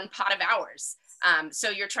have one pot of hours. So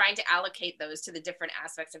you're trying to allocate those to the different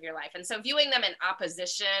aspects of your life. And so viewing them in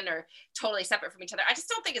opposition or totally separate from each other, I just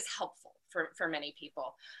don't think is helpful for many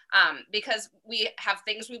people, because we have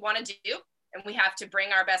things we want to do and we have to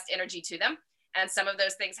bring our best energy to them. And some of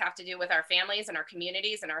those things have to do with our families and our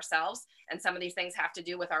communities and ourselves. And some of these things have to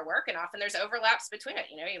do with our work. And often there's overlaps between it.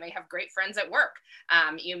 You may have great friends at work.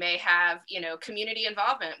 You may have, community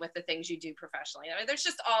involvement with the things you do professionally. There's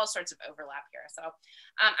just all sorts of overlap here. So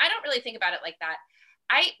I don't really think about it like that.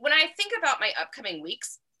 When I think about my upcoming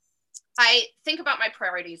weeks, I think about my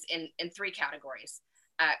priorities in 3 categories: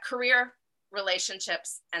 career,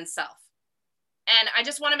 relationships, and self. And I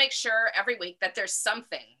just want to make sure every week that there's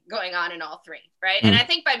something going on in all 3, right? And I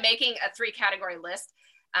think by making a 3-category list,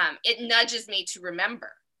 it nudges me to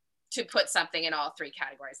remember to put something in all 3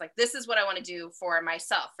 categories. Like, this is what I want to do for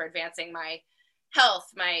myself, for advancing my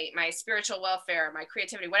health, my spiritual welfare, my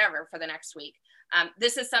creativity, whatever, for the next week.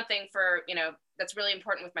 This is something for, that's really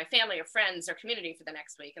important with my family or friends or community for the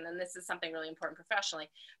next week. And then this is something really important professionally.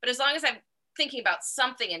 But as long as I'm thinking about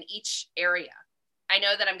something in each area, I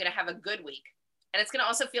know that I'm going to have a good week. And it's going to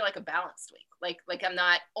also feel like a balanced week. Like I'm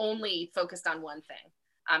not only focused on one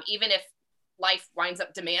thing. Even if life winds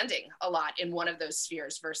up demanding a lot in one of those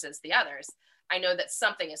spheres versus the others, I know that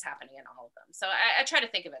something is happening in all of them. So I try to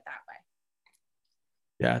think of it that way.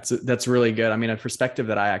 Yeah, that's really good. I mean, a perspective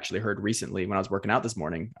that I actually heard recently when I was working out this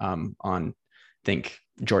morning on, I think,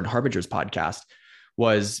 Jordan Harbinger's podcast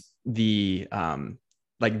was the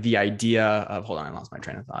idea of, hold on, I lost my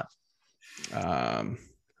train of thought.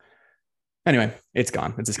 Anyway, it's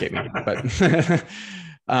gone. It's escaped me.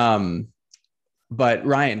 But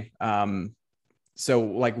Ryan,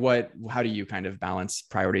 so how do you kind of balance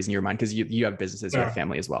priorities in your mind? Because you have businesses, you have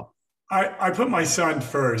family as well. I put my son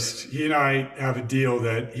first. He and I have a deal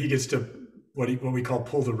that he gets to what we call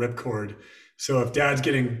pull the ripcord. So if dad's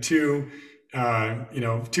getting too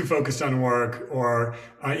focused on work, or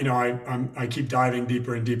I keep diving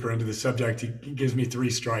deeper and deeper into the subject, he gives me 3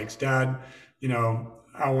 strikes. Dad,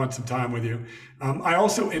 I want some time with you. I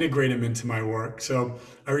also integrate him into my work. So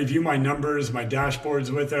I review my numbers, my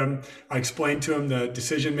dashboards with him. I explain to him the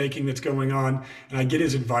decision making that's going on, and I get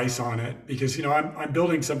his advice on it because, I'm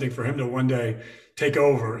building something for him to one day take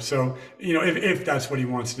over. So, if that's what he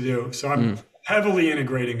wants to do. So I'm heavily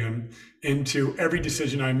integrating him into every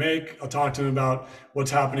decision I make. I'll talk to him about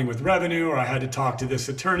what's happening with revenue, or I had to talk to this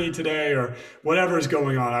attorney today, or whatever is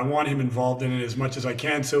going on. I want him involved in it as much as I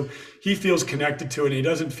can, so he feels connected to it and he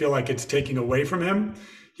doesn't feel like it's taking away from him.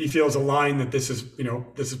 He feels aligned that this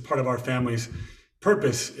is part of our family's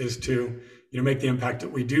purpose, is to make the impact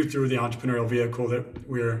that we do through the entrepreneurial vehicle that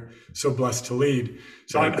we're so blessed to lead.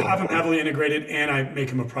 So I have him heavily integrated and I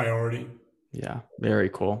make him a priority. Yeah, very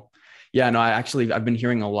cool. Yeah, no, I've been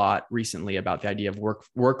hearing a lot recently about the idea of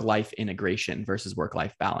work-life integration versus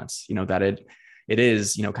work-life balance, that it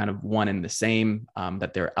is, kind of one and the same,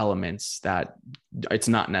 that there are elements that it's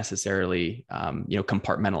not necessarily,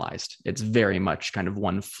 compartmentalized. It's very much kind of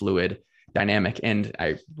one fluid dynamic. And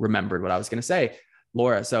I remembered what I was going to say,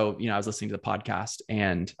 Laura. So, I was listening to the podcast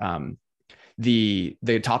and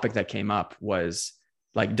the topic that came up was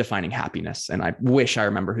like defining happiness. And I wish I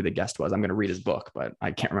remember who the guest was. I'm going to read his book, but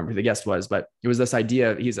I can't remember who the guest was, but it was this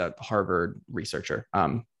idea. He's a Harvard researcher.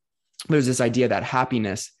 There's this idea that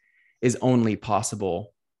happiness is only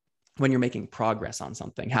possible when you're making progress on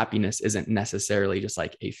something. Happiness isn't necessarily just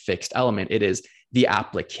like a fixed element. It is the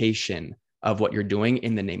application of what you're doing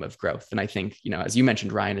in the name of growth. And I think, as you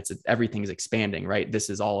mentioned, Ryan, everything's expanding, right? This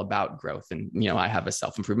is all about growth. And, I have a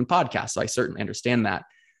self-improvement podcast, so I certainly understand that.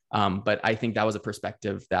 But I think that was a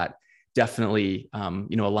perspective that definitely,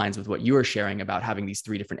 aligns with what you were sharing about having these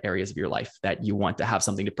 3 different areas of your life that you want to have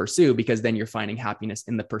something to pursue, because then you're finding happiness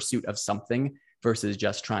in the pursuit of something versus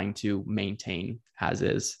just trying to maintain as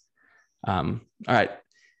is. All right.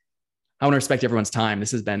 I want to respect everyone's time.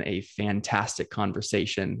 This has been a fantastic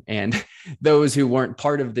conversation. And those who weren't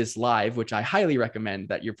part of this live, which I highly recommend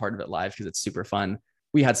that you're part of it live because it's super fun,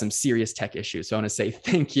 we had some serious tech issues. So I want to say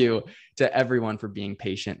thank you to everyone for being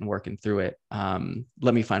patient and working through it.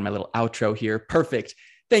 Let me find my little outro here. Perfect.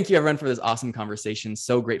 Thank you everyone for this awesome conversation.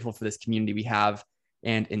 So grateful for this community we have.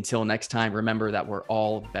 And until next time, remember that we're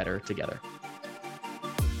all better together.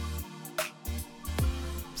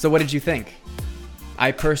 So what did you think?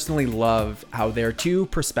 I personally love how their 2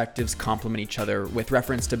 perspectives complement each other with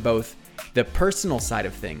reference to both the personal side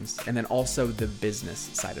of things and then also the business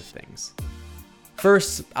side of things.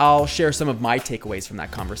 First, I'll share some of my takeaways from that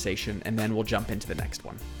conversation, and then we'll jump into the next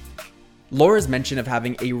one. Laura's mention of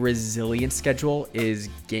having a resilient schedule is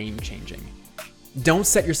game-changing. Don't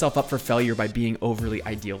set yourself up for failure by being overly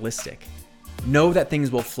idealistic. Know that things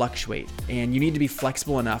will fluctuate, and you need to be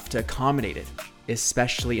flexible enough to accommodate it,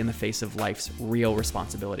 especially in the face of life's real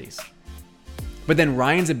responsibilities. But then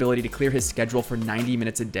Ryan's ability to clear his schedule for 90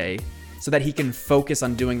 minutes a day so that he can focus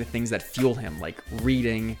on doing the things that fuel him, like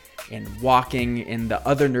reading and walking and the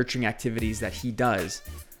other nurturing activities that he does,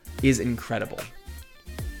 is incredible.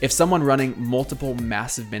 If someone running multiple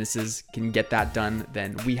massive businesses can get that done,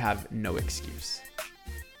 then we have no excuse.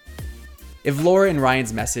 If Laura and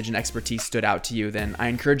Ryan's message and expertise stood out to you, then I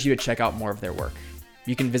encourage you to check out more of their work.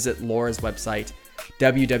 You can visit Laura's website,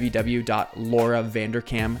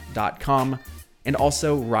 www.lauravanderkam.com, and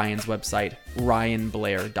also Ryan's website,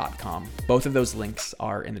 ryanblair.com. Both of those links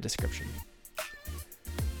are in the description.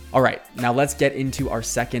 All right, now let's get into our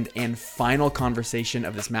second and final conversation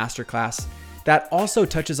of this masterclass that also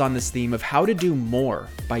touches on this theme of how to do more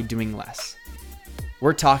by doing less.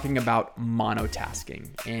 We're talking about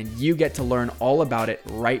monotasking, and you get to learn all about it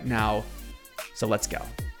right now. So let's go.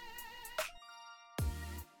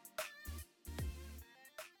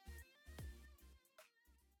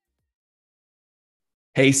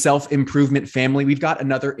 Hey, self-improvement family, we've got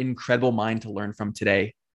another incredible mind to learn from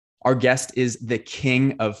today. Our guest is the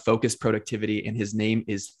king of focused productivity, and his name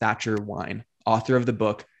is Thatcher Wine, author of the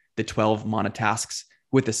book, The 12 Monotasks,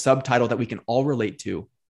 with a subtitle that we can all relate to: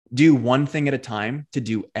 Do one thing at a time to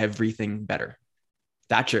do everything better.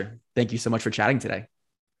 Thatcher, thank you so much for chatting today.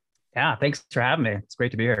 Yeah, thanks for having me. It's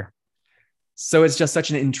great to be here. So it's just such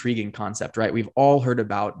an intriguing concept, right? We've all heard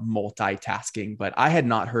about multitasking, but I had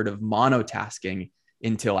not heard of monotasking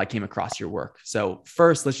until I came across your work. So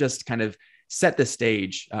first, let's just kind of set the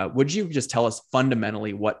stage. Would you just tell us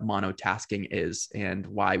fundamentally what monotasking is and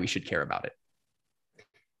why we should care about it?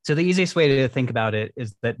 So the easiest way to think about it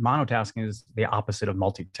is that monotasking is the opposite of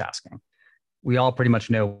multitasking. We all pretty much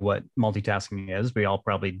know what multitasking is. We all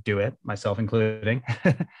probably do it, myself included,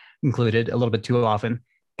 a little bit too often.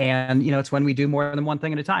 And, it's when we do more than one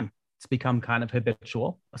thing at a time. It's become kind of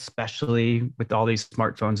habitual, especially with all these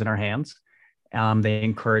smartphones in our hands. They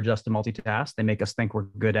encourage us to multitask. They make us think we're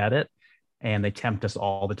good at it. And they tempt us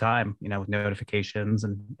all the time, with notifications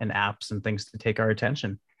and apps and things to take our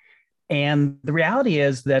attention. And the reality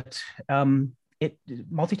is that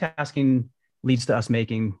multitasking leads to us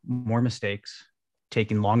making more mistakes,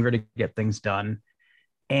 taking longer to get things done.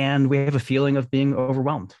 And we have a feeling of being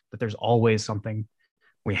overwhelmed, that there's always something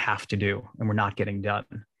we have to do and we're not getting done.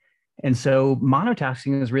 And so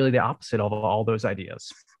monotasking is really the opposite of all those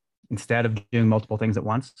ideas. Instead of doing multiple things at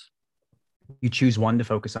once, you choose one to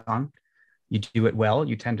focus on. You do it well,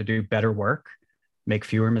 you tend to do better work, make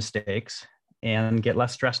fewer mistakes, and get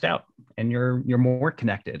less stressed out. And you're more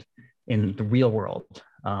connected in the real world,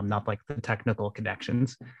 not like the technical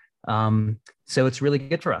connections. So it's really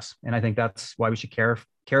good for us. And I think that's why we should care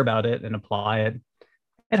about it and apply it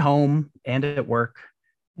at home and at work,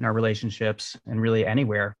 in our relationships, and really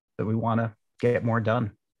anywhere that we want to get more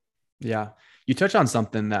done. Yeah. You touch on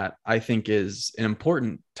something that I think is an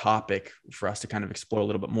important topic for us to kind of explore a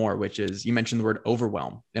little bit more, which is, you mentioned the word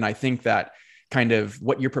overwhelm. And I think that kind of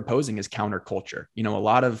what you're proposing is counterculture. A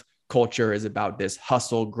lot of culture is about this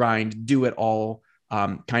hustle, grind, do it all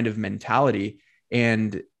kind of mentality.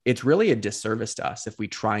 And it's really a disservice to us if we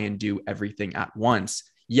try and do everything at once,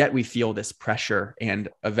 yet we feel this pressure and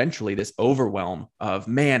eventually this overwhelm of,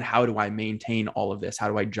 man, how do I maintain all of this? How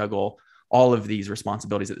do I juggle all of these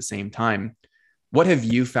responsibilities at the same time? What have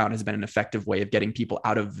you found has been an effective way of getting people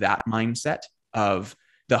out of that mindset of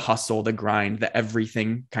the hustle, the grind, the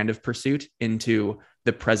everything kind of pursuit into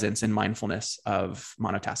the presence and mindfulness of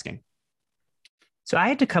monotasking? So I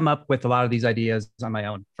had to come up with a lot of these ideas on my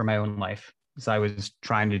own for my own life, because I was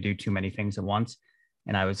trying to do too many things at once.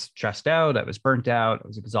 And I was stressed out, I was burnt out, I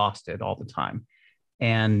was exhausted all the time.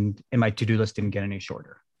 And my to-do list didn't get any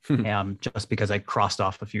shorter. Just because I crossed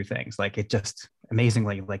off a few things. Like, it just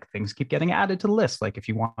amazingly, like, things keep getting added to the list. Like, if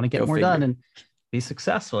you want to get more done and be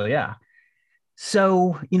successful. Yeah.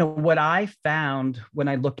 So, what I found when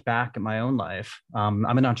I looked back at my own life, I'm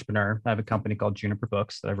an entrepreneur. I have a company called Juniper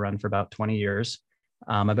Books that I've run for about 20 years.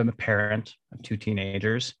 I've been a parent of 2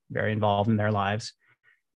 teenagers, very involved in their lives.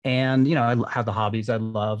 And, I have the hobbies I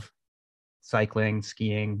love: cycling,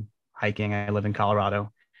 skiing, hiking. I live in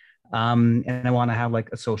Colorado. And I want to have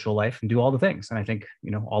like a social life and do all the things. And I think,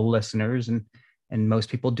 all the listeners and most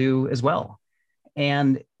people do as well.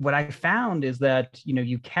 And what I found is that,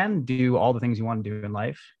 you can do all the things you want to do in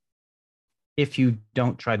life if you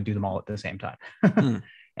don't try to do them all at the same time.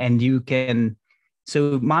 And you can,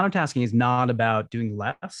 so monotasking is not about doing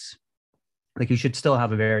less. Like, you should still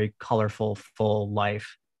have a very colorful, full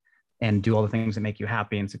life and do all the things that make you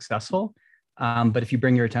happy and successful. But if you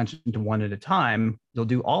bring your attention to one at a time, you'll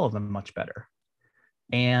do all of them much better.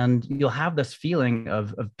 And you'll have this feeling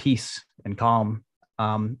of peace and calm,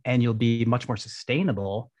 and you'll be much more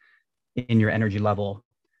sustainable in your energy level.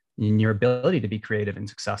 in your ability to be creative and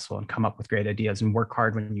successful and come up with great ideas and work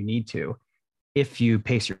hard when you need to, if you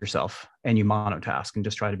pace yourself and you monotask and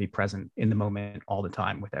just try to be present in the moment all the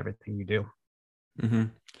time with everything you do. Mm-hmm.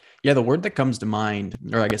 Yeah, the word that comes to mind,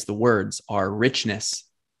 or I guess the words, are richness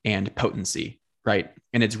and potency, right?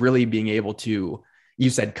 And it's really being able to, you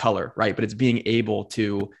said color, right? But it's being able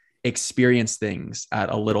to experience things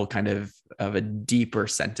at a little kind of a deeper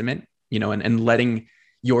sentiment, and letting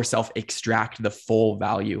yourself extract the full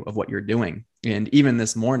value of what you're doing. And even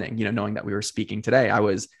this morning, knowing that we were speaking today, I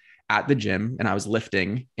was at the gym and I was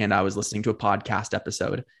lifting and I was listening to a podcast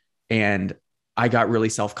episode, and I got really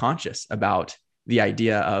self-conscious about the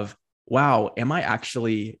idea of, wow, am I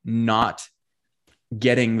actually not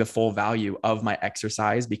getting the full value of my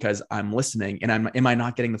exercise because I'm listening? And am I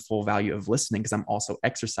not getting the full value of listening because I'm also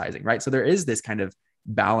exercising, right? So there is this kind of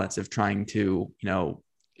balance of trying to,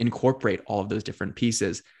 incorporate all of those different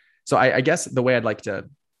pieces. So I guess the way I'd like to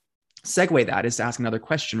segue that is to ask another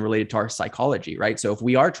question related to our psychology, right? So if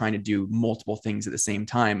we are trying to do multiple things at the same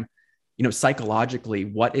time, psychologically,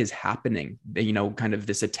 what is happening? Kind of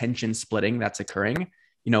this attention splitting that's occurring,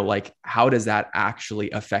 like how does that actually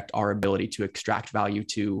affect our ability to extract value,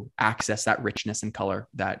 to access that richness and color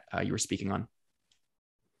that you were speaking on?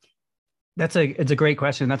 It's a great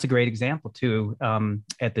question. That's a great example too,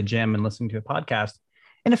 at the gym and listening to a podcast.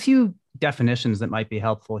 And a few definitions that might be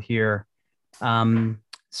helpful here.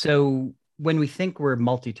 So when we think we're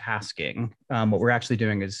multitasking, what we're actually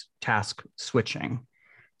doing is task switching.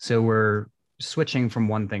 So we're switching from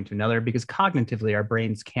one thing to another because cognitively our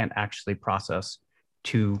brains can't actually process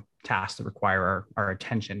two tasks that require our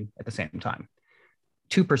attention at the same time.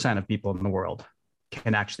 2% of people in the world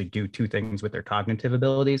can actually do two things with their cognitive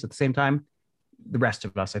abilities at the same time. The rest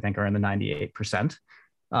of us, I think, are in the 98%.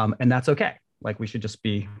 And that's okay. Like, we should just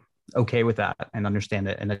be okay with that and understand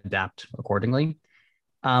it and adapt accordingly.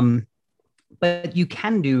 But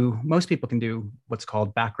most people can do what's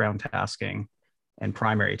called background tasking and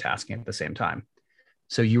primary tasking at the same time.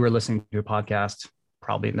 So you were listening to a podcast,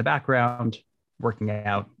 probably in the background, working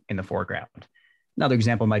out in the foreground. Another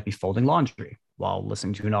example might be folding laundry while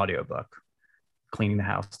listening to an audiobook, cleaning the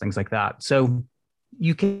house, things like that. So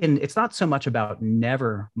it's not so much about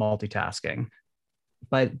never multitasking,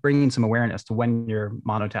 but bringing some awareness to when you're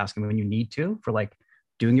monotasking, when you need to, for like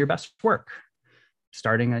doing your best work,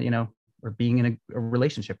 starting or being in a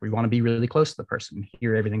relationship where you want to be really close to the person,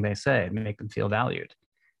 hear everything they say, and make them feel valued.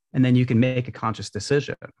 And then you can make a conscious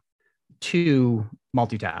decision to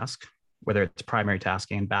multitask, whether it's primary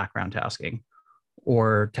tasking and background tasking,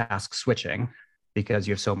 or task switching, because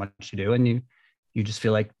you have so much to do and you just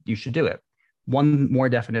feel like you should do it. One more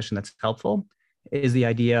definition that's helpful is the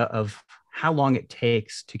idea of how long it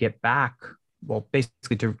takes to get back, well,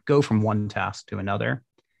 basically to go from one task to another.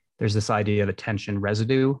 There's this idea of attention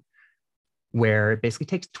residue, where it basically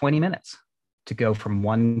takes 20 minutes to go from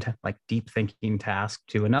one deep thinking task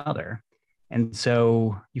to another. And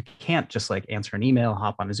so you can't just answer an email,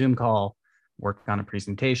 hop on a Zoom call, work on a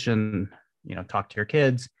presentation, talk to your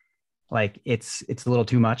kids. It's a little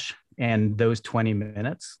too much. And those 20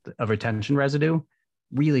 minutes of attention residue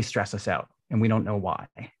really stress us out, and we don't know why.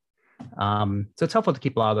 So it's helpful to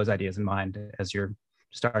keep a lot of those ideas in mind as you're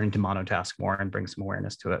starting to monotask more and bring some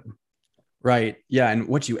awareness to it. Right. Yeah. And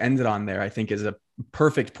what you ended on there, I think, is a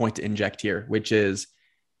perfect point to inject here, which is,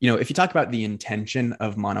 if you talk about the intention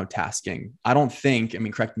of monotasking,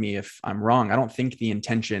 correct me if I'm wrong, I don't think the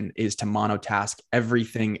intention is to monotask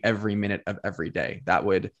everything every minute of every day. That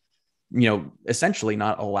would, essentially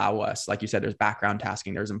not allow us, like you said, there's background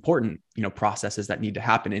tasking, there's important, processes that need to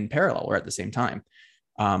happen in parallel or at the same time.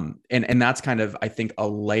 And that's kind of, I think, a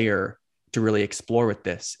layer to really explore with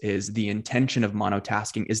this. Is the intention of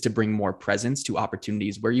monotasking is to bring more presence to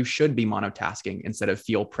opportunities where you should be monotasking instead of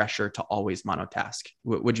feel pressure to always monotask.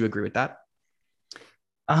 Would you agree with that?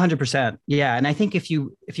 100%. Yeah. And I think if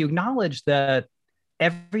you acknowledge that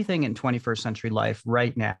everything in 21st century life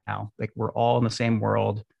right now, we're all in the same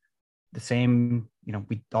world, the same,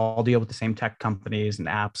 we all deal with the same tech companies and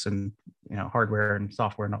apps and, hardware and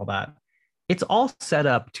software and all that. It's all set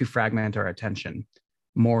up to fragment our attention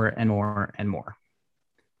more and more and more.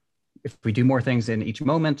 If we do more things in each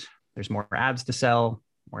moment, there's more ads to sell,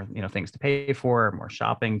 more things to pay for, more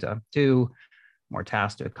shopping to do, more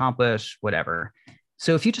tasks to accomplish, whatever.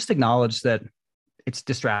 So if you just acknowledge that it's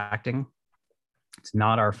distracting, it's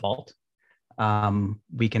not our fault.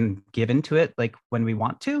 We can give into it when we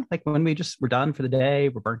want to, when we're done for the day,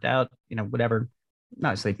 we're burnt out, whatever. Not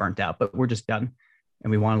necessarily burnt out, but we're just done.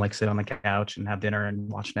 And we want to sit on the couch and have dinner and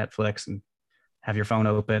watch Netflix and have your phone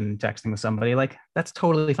open, texting with somebody. That's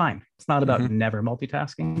totally fine. It's not about never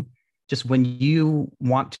multitasking. just when you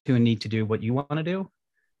want to and need to do what you want to do,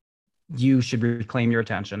 you should reclaim your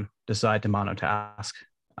attention, decide to monotask,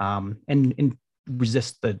 and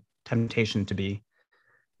resist the temptation to be,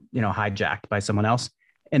 hijacked by someone else.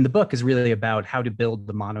 And the book is really about how to build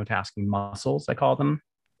the monotasking muscles, I call them,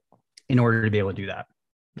 in order to be able to do that.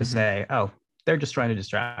 To say, oh, they're just trying to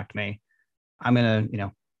distract me. I'm going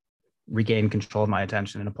to, regain control of my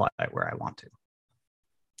attention and apply it where I want to.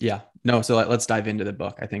 Yeah, no. So let's dive into the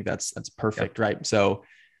book. I think that's perfect. Yep. Right. So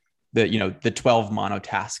the 12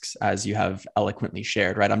 monotasks, as you have eloquently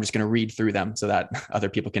shared, right? I'm just going to read through them so that other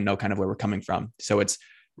people can know kind of where we're coming from. So it's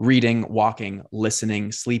reading, walking,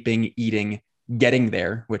 listening, sleeping, eating, getting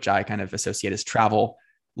there, which I kind of associate as travel,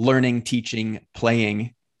 learning, teaching,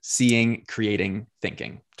 playing, seeing, creating,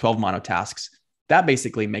 thinking. 12 monotasks. That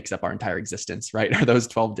basically makes up our entire existence, right? Are those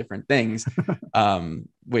 12 different things,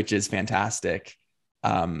 which is fantastic.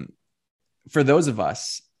 For those of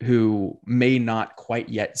us who may not quite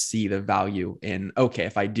yet see the value in, okay,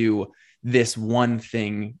 if I do this one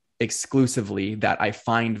thing exclusively, that I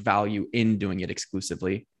find value in doing it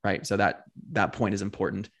exclusively, right? So that point is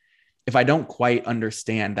important. If I don't quite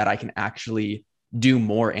understand that I can actually do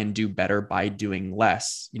more and do better by doing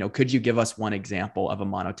less, could you give us one example of a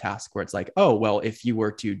monotask where it's like, oh, well, if you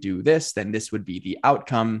were to do this, then this would be the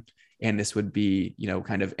outcome. And this would be,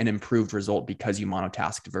 kind of an improved result because you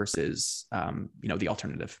monotasked versus, the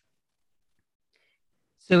alternative.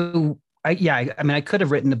 So I could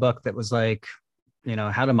have written a book that was like,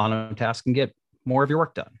 how to monotask and get more of your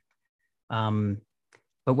work done.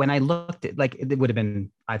 But when I looked at, like, it would have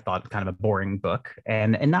been, I thought, kind of a boring book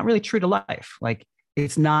and not really true to life. Like,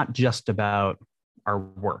 it's not just about our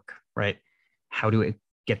work, right? How do I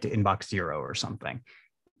get to inbox 0 or something?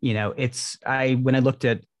 When I looked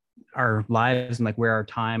at our lives and like where our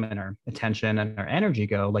time and our attention and our energy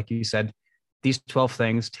go, like you said, these 12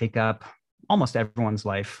 things take up almost everyone's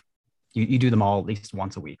life. You do them all at least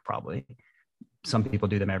once a week, probably. Some people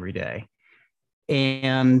do them every day.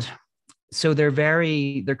 And so they're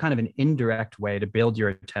kind of an indirect way to build your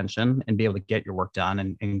attention and be able to get your work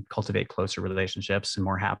done and cultivate closer relationships and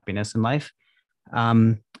more happiness in life.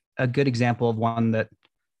 A good example of one that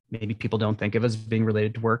maybe people don't think of as being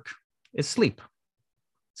related to work is sleep.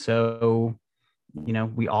 So,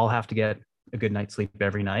 we all have to get a good night's sleep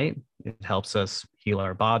every night. It helps us heal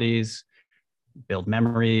our bodies, build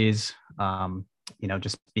memories,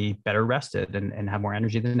 just be better rested and have more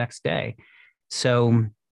energy the next day. So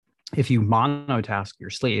if you monotask your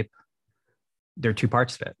sleep, there are two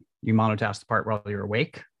parts of it. You monotask the part while you're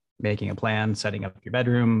awake, making a plan, setting up your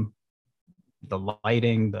bedroom, the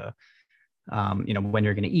lighting, when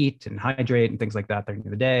you're going to eat and hydrate and things like that during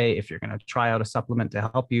the day. If you're going to try out a supplement to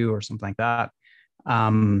help you or something like that,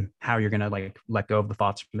 how you're going to let go of the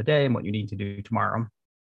thoughts from the day and what you need to do tomorrow.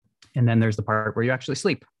 And then there's the part where you actually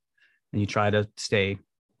sleep and you try to stay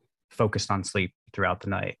focused on sleep throughout the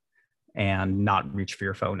night and not reach for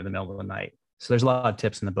your phone in the middle of the night. So there's a lot of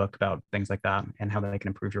tips in the book about things like that and how they can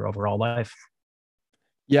improve your overall life.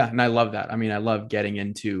 Yeah. And I love that. I mean, I love getting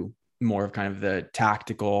into more of kind of the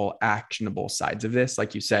tactical, actionable sides of this.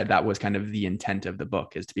 Like you said, that was kind of the intent of the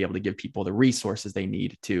book, is to be able to give people the resources they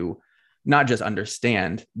need to not just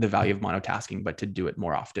understand the value of monotasking, but to do it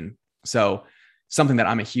more often. So something that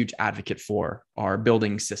I'm a huge advocate for are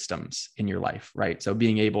building systems in your life, right? So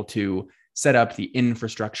being able to set up the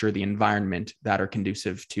infrastructure, the environment that are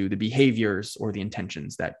conducive to the behaviors or the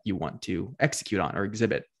intentions that you want to execute on or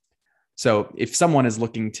exhibit. So if someone is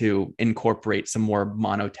looking to incorporate some more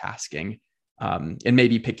monotasking, and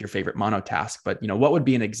maybe pick your favorite monotask, but what would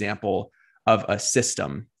be an example of a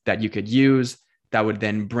system that you could use that would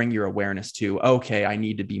then bring your awareness to, okay, I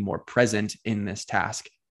need to be more present in this task,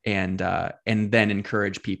 and then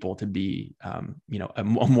encourage people to be, a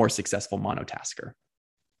more successful monotasker?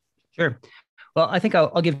 Sure. Well, I think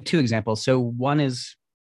I'll give two examples. So one is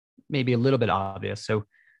maybe a little bit obvious. So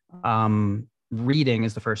reading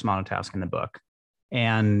is the first monotask in the book.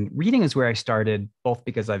 And reading is where I started, both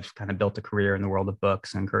because I've kind of built a career in the world of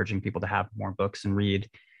books and encouraging people to have more books and read,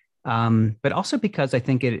 but also because I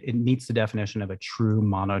think it meets the definition of a true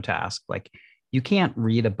monotask. Like, you can't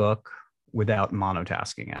read a book without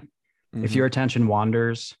monotasking it. Mm-hmm. If your attention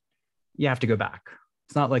wanders, you have to go back.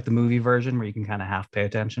 It's not like the movie version where you can kind of half pay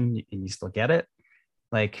attention and you still get it.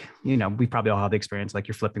 Like, we probably all have the experience, like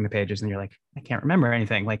you're flipping the pages and you're like, I can't remember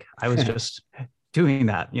anything. Like, I was just doing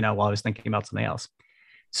that, while I was thinking about something else.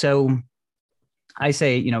 So I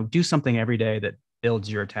say, do something every day that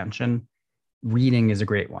builds your attention. Reading is a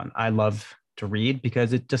great one. I love to read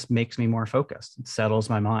because it just makes me more focused. It settles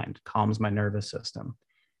my mind, calms my nervous system.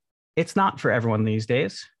 It's not for everyone these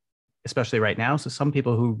days. especially right now. So some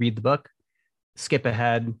people who read the book, skip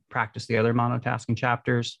ahead, practice the other monotasking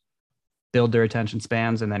chapters, build their attention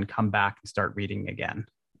spans, and then come back and start reading again.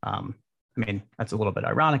 I mean, that's a little bit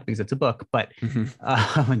ironic because it's a book, but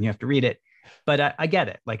when you have to read it. But I get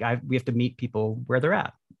it. Like we have to meet people where they're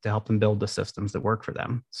at to help them build the systems that work for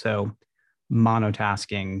them. So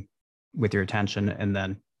monotasking with your attention and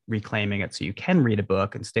then reclaiming it so you can read a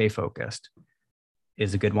book and stay focused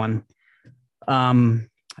is a good one.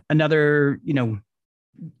 Another,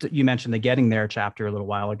 you mentioned the getting there chapter a little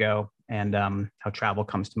while ago, and how travel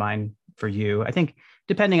comes to mind for you. I think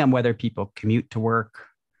depending on whether people commute to work,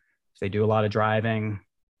 if they do a lot of driving,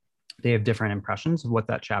 they have different impressions of what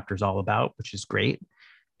that chapter is all about, which is great.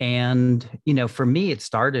 And, for me, it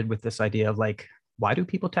started with this idea of like, why do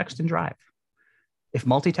people text and drive? If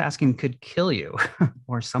multitasking could kill you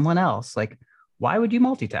or someone else, like, why would you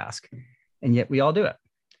multitask? And yet we all do it.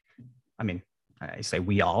 I mean, I say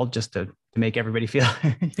we all just to make everybody feel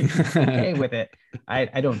okay with it.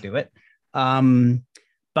 I don't do it.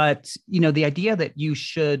 But, the idea that you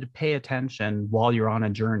should pay attention while you're on a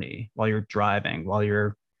journey, while you're driving, while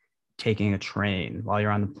you're taking a train, while you're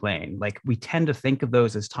on the plane, like we tend to think of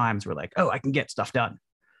those as times where like, oh, I can get stuff done.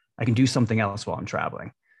 I can do something else while I'm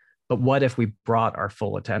traveling. But what if we brought our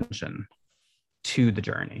full attention to the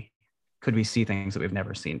journey? Could we see things that we've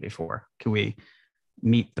never seen before? Could we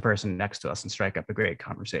meet the person next to us and strike up a great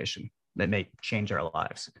conversation that may change our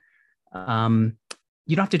lives?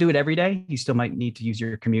 You don't have to do it every day. You still might need to use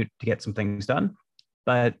your commute to get some things done.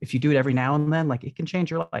 But if you do it every now and then, like it can change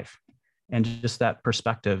your life. And just that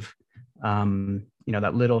perspective,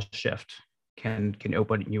 that little shift can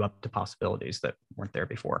open you up to possibilities that weren't there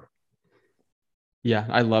before. Yeah,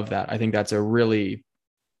 I love that. I think that's a really,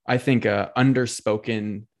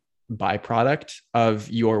 underspoken byproduct of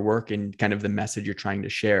your work and kind of the message you're trying to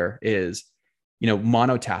share is,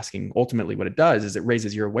 monotasking. Ultimately, what it does is it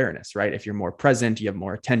raises your awareness, right? If you're more present, you have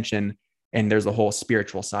more attention, and there's a whole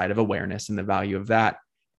spiritual side of awareness and the value of that.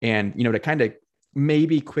 And, to kind of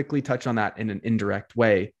maybe quickly touch on that in an indirect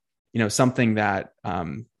way, something that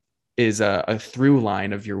is a through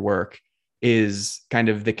line of your work is kind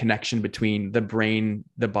of the connection between the brain,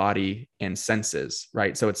 the body, and senses,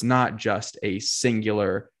 right? So it's not just a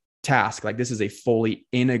singular task. Like this is a fully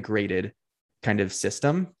integrated kind of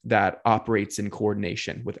system that operates in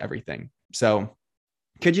coordination with everything. So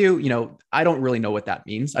could you, I don't really know what that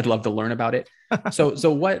means. I'd love to learn about it. So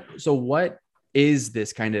what is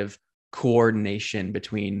this kind of coordination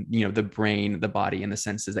between, the brain, the body, and the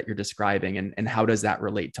senses that you're describing? And how does that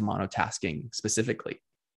relate to monotasking specifically?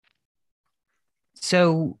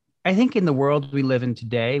 So I think in the world we live in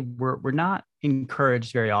today, we're not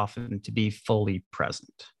encouraged very often to be fully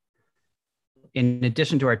present. In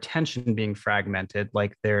addition to our attention being fragmented,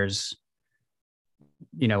 like there's,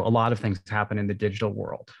 a lot of things happen in the digital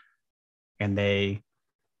world, and they're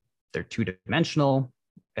two-dimensional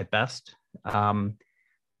at best.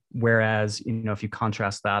 Whereas, if you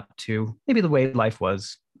contrast that to maybe the way life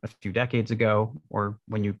was a few decades ago, or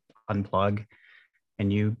when you unplug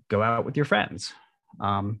and you go out with your friends,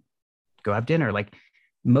 go have dinner, like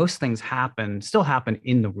most things still happen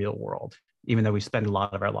in the real world, even though we spend a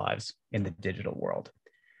lot of our lives in the digital world.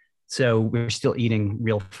 So we're still eating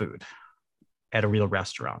real food at a real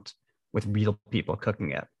restaurant with real people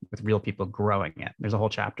cooking it, with real people growing it. There's a whole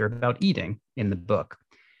chapter about eating in the book.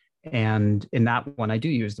 And in that one, I do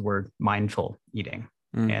use the word mindful eating.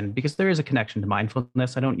 And because there is a connection to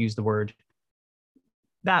mindfulness, I don't use the word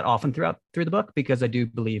that often through the book, because I do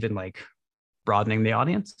believe in like broadening the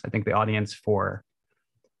audience. I think the audience for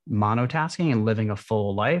monotasking and living a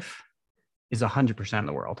full life is 100% of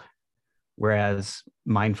the world. Whereas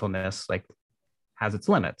mindfulness like has its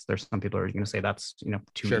limits. There's some people who are going to say that's,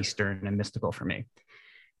 too Sure. Eastern and mystical for me.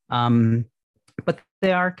 But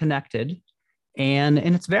they are connected. And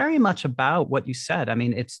it's very much about what you said. I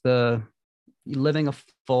mean, it's living a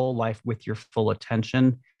full life with your full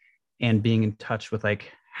attention and being in touch with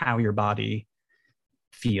like how your body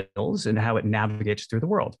feels and how it navigates through the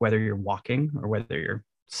world, whether you're walking or whether you're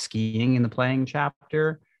skiing in the playing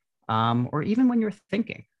chapter, or even when you're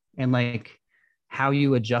thinking, and like how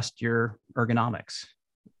you adjust your ergonomics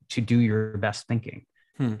to do your best thinking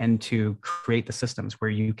and to create the systems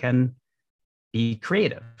where you can be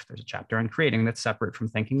creative. There's a chapter on creating that's separate from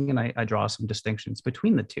thinking, and I draw some distinctions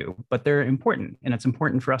between the two, but they're important. And it's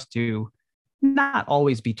important for us to not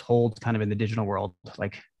always be told kind of in the digital world,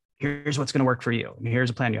 like, here's what's going to work for you, and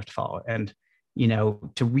here's a plan you have to follow. And,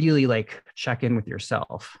 to really like check in with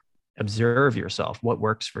yourself, observe yourself, what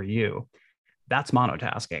works for you. That's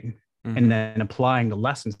monotasking. And then applying the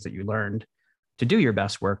lessons that you learned to do your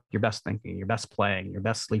best work, your best thinking, your best playing, your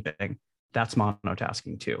best sleeping, that's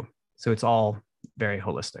monotasking too. So it's all very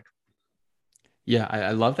holistic. Yeah,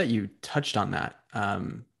 I love that you touched on that.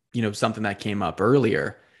 Something that came up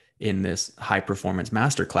earlier in this high performance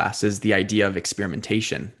masterclass is the idea of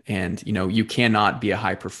experimentation. And, you cannot be a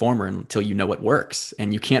high performer until you know what works,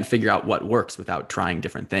 and you can't figure out what works without trying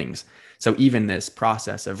different things. So even this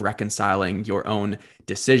process of reconciling your own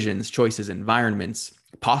decisions, choices, environments,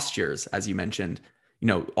 postures, as you mentioned,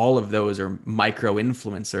 all of those are micro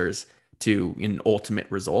influencers to an ultimate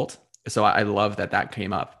result. So I love that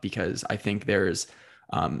came up, because I think there's,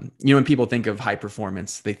 when people think of high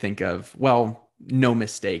performance, they think of, well, no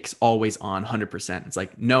mistakes, always on 100%. It's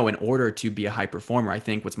like, no, in order to be a high performer, I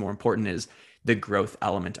think what's more important is the growth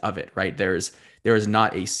element of it, right? There is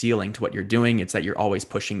not a ceiling to what you're doing. It's that you're always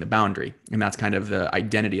pushing the boundary. And that's kind of the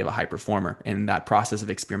identity of a high performer. And that process of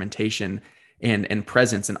experimentation and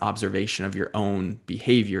presence and observation of your own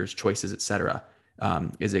behaviors, choices, et cetera,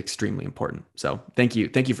 is extremely important. So thank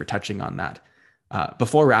you for touching on that.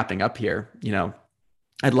 Before wrapping up here,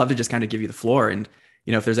 I'd love to just kind of give you the floor, and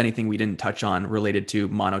if there's anything we didn't touch on related to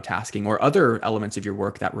monotasking or other elements of your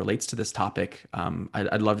work that relates to this topic,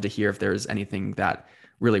 I'd love to hear if there's anything that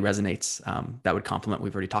really resonates that would complement what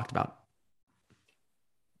we've already talked about.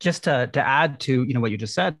 Just to add to what you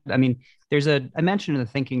just said, I mean, I mentioned in the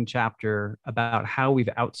thinking chapter about how we've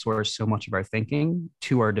outsourced so much of our thinking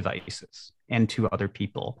to our devices and to other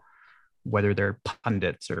people, whether they're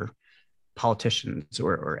pundits or politicians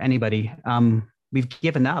or anybody. We've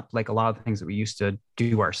given up like a lot of things that we used to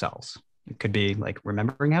do ourselves. It could be like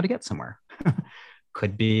remembering how to get somewhere,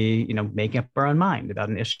 could be, making up our own mind about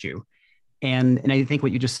an issue. And I think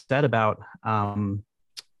what you just said about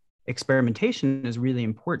experimentation is really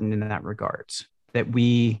important in that regards, that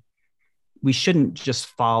we shouldn't just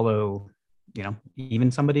follow,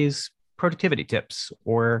 even somebody's productivity tips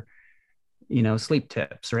or, sleep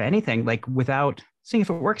tips or anything, like without seeing if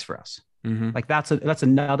it works for us. Mm-hmm. Like that's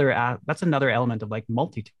another element of like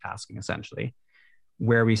multitasking, essentially,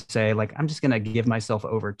 where we say like, I'm just going to give myself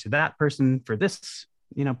over to that person for this,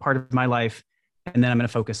 part of my life. And then I'm going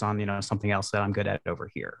to focus on, something else that I'm good at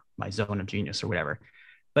over here, my zone of genius or whatever.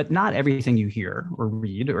 But not everything you hear or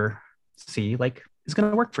read or see like is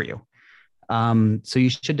going to work for you. So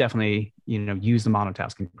you should definitely, use the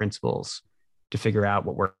monotasking principles to figure out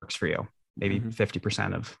what works for you. Maybe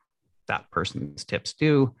 50% of that person's tips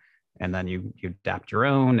do. And then you adapt your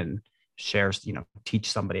own and share, teach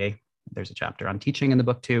somebody. There's a chapter on teaching in the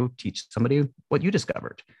book too. Teach somebody what you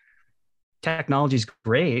discovered. Technology is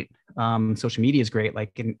great. Social media is great.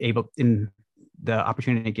 Like in the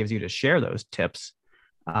opportunity it gives you to share those tips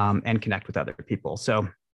and connect with other people. So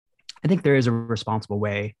I think there is a responsible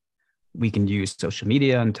way we can use social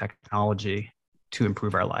media and technology to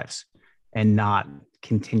improve our lives and not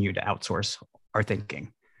continue to outsource our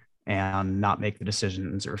thinking and not make the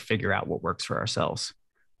decisions or figure out what works for ourselves.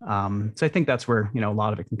 So I think that's where, a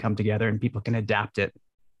lot of it can come together and people can adapt it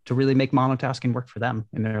to really make monotasking work for them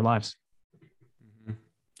in their lives.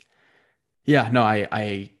 Yeah, no,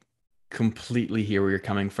 I completely hear where you're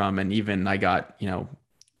coming from. And even I got,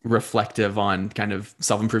 reflective on kind of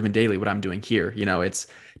self-improvement daily, what I'm doing here. It's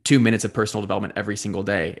 2 minutes of personal development every single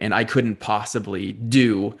day. And I couldn't possibly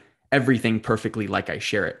do everything perfectly like I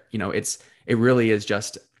share it. It really is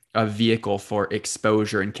just a vehicle for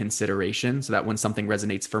exposure and consideration, so that when something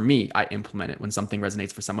resonates for me, I implement it. When something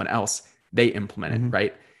resonates for someone else, they implement it,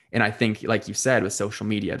 right? And I think, like you said, with social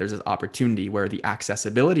media, there's this opportunity where the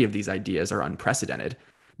accessibility of these ideas are unprecedented,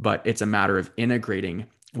 but it's a matter of integrating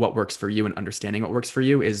what works for you and understanding what works for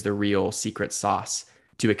you is the real secret sauce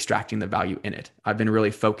to extracting the value in it. I've been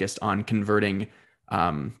really focused on converting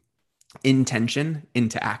intention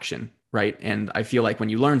into action, right? And I feel like when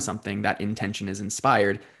you learn something, that intention is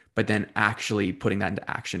inspired, but then actually putting that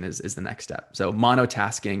into action is the next step. So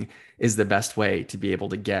monotasking is the best way to be able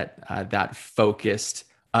to get that focused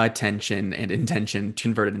attention and intention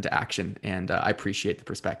converted into action. And I appreciate the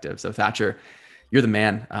perspective. So Thatcher, you're the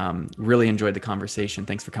man. Really enjoyed the conversation.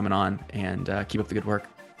 Thanks for coming on, and keep up the good work.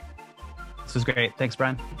 This was great. Thanks,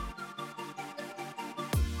 Brian.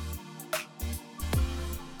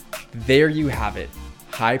 There you have it.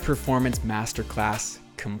 High Performance Masterclass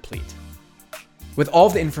complete. With all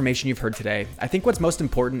of the information you've heard today, I think what's most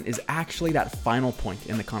important is actually that final point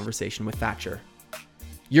in the conversation with Thatcher.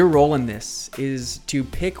 Your role in this is to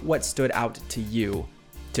pick what stood out to you,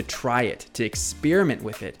 to try it, to experiment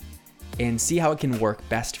with it, and see how it can work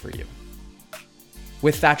best for you.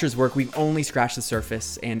 With Thatcher's work, we've only scratched the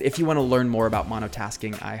surface, and if you want to learn more about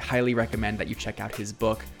monotasking, I highly recommend that you check out his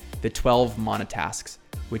book, The 12 Monotasks,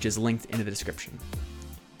 which is linked in the description.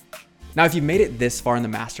 Now, if you've made it this far in the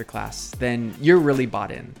masterclass, then you're really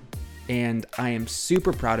bought in, and I am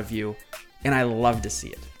super proud of you, and I love to see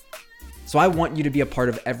it. So I want you to be a part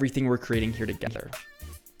of everything we're creating here together.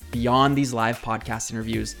 Beyond these live podcast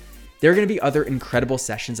interviews, there are going to be other incredible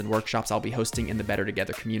sessions and workshops I'll be hosting in the Better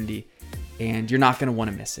Together community, and you're not going to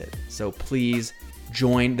want to miss it. So please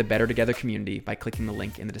join the Better Together community by clicking the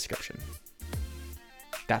link in the description.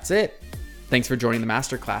 That's it. Thanks for joining the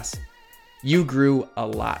masterclass. You grew a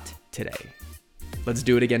lot today. Let's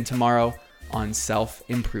do it again tomorrow on Self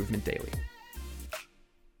Improvement Daily.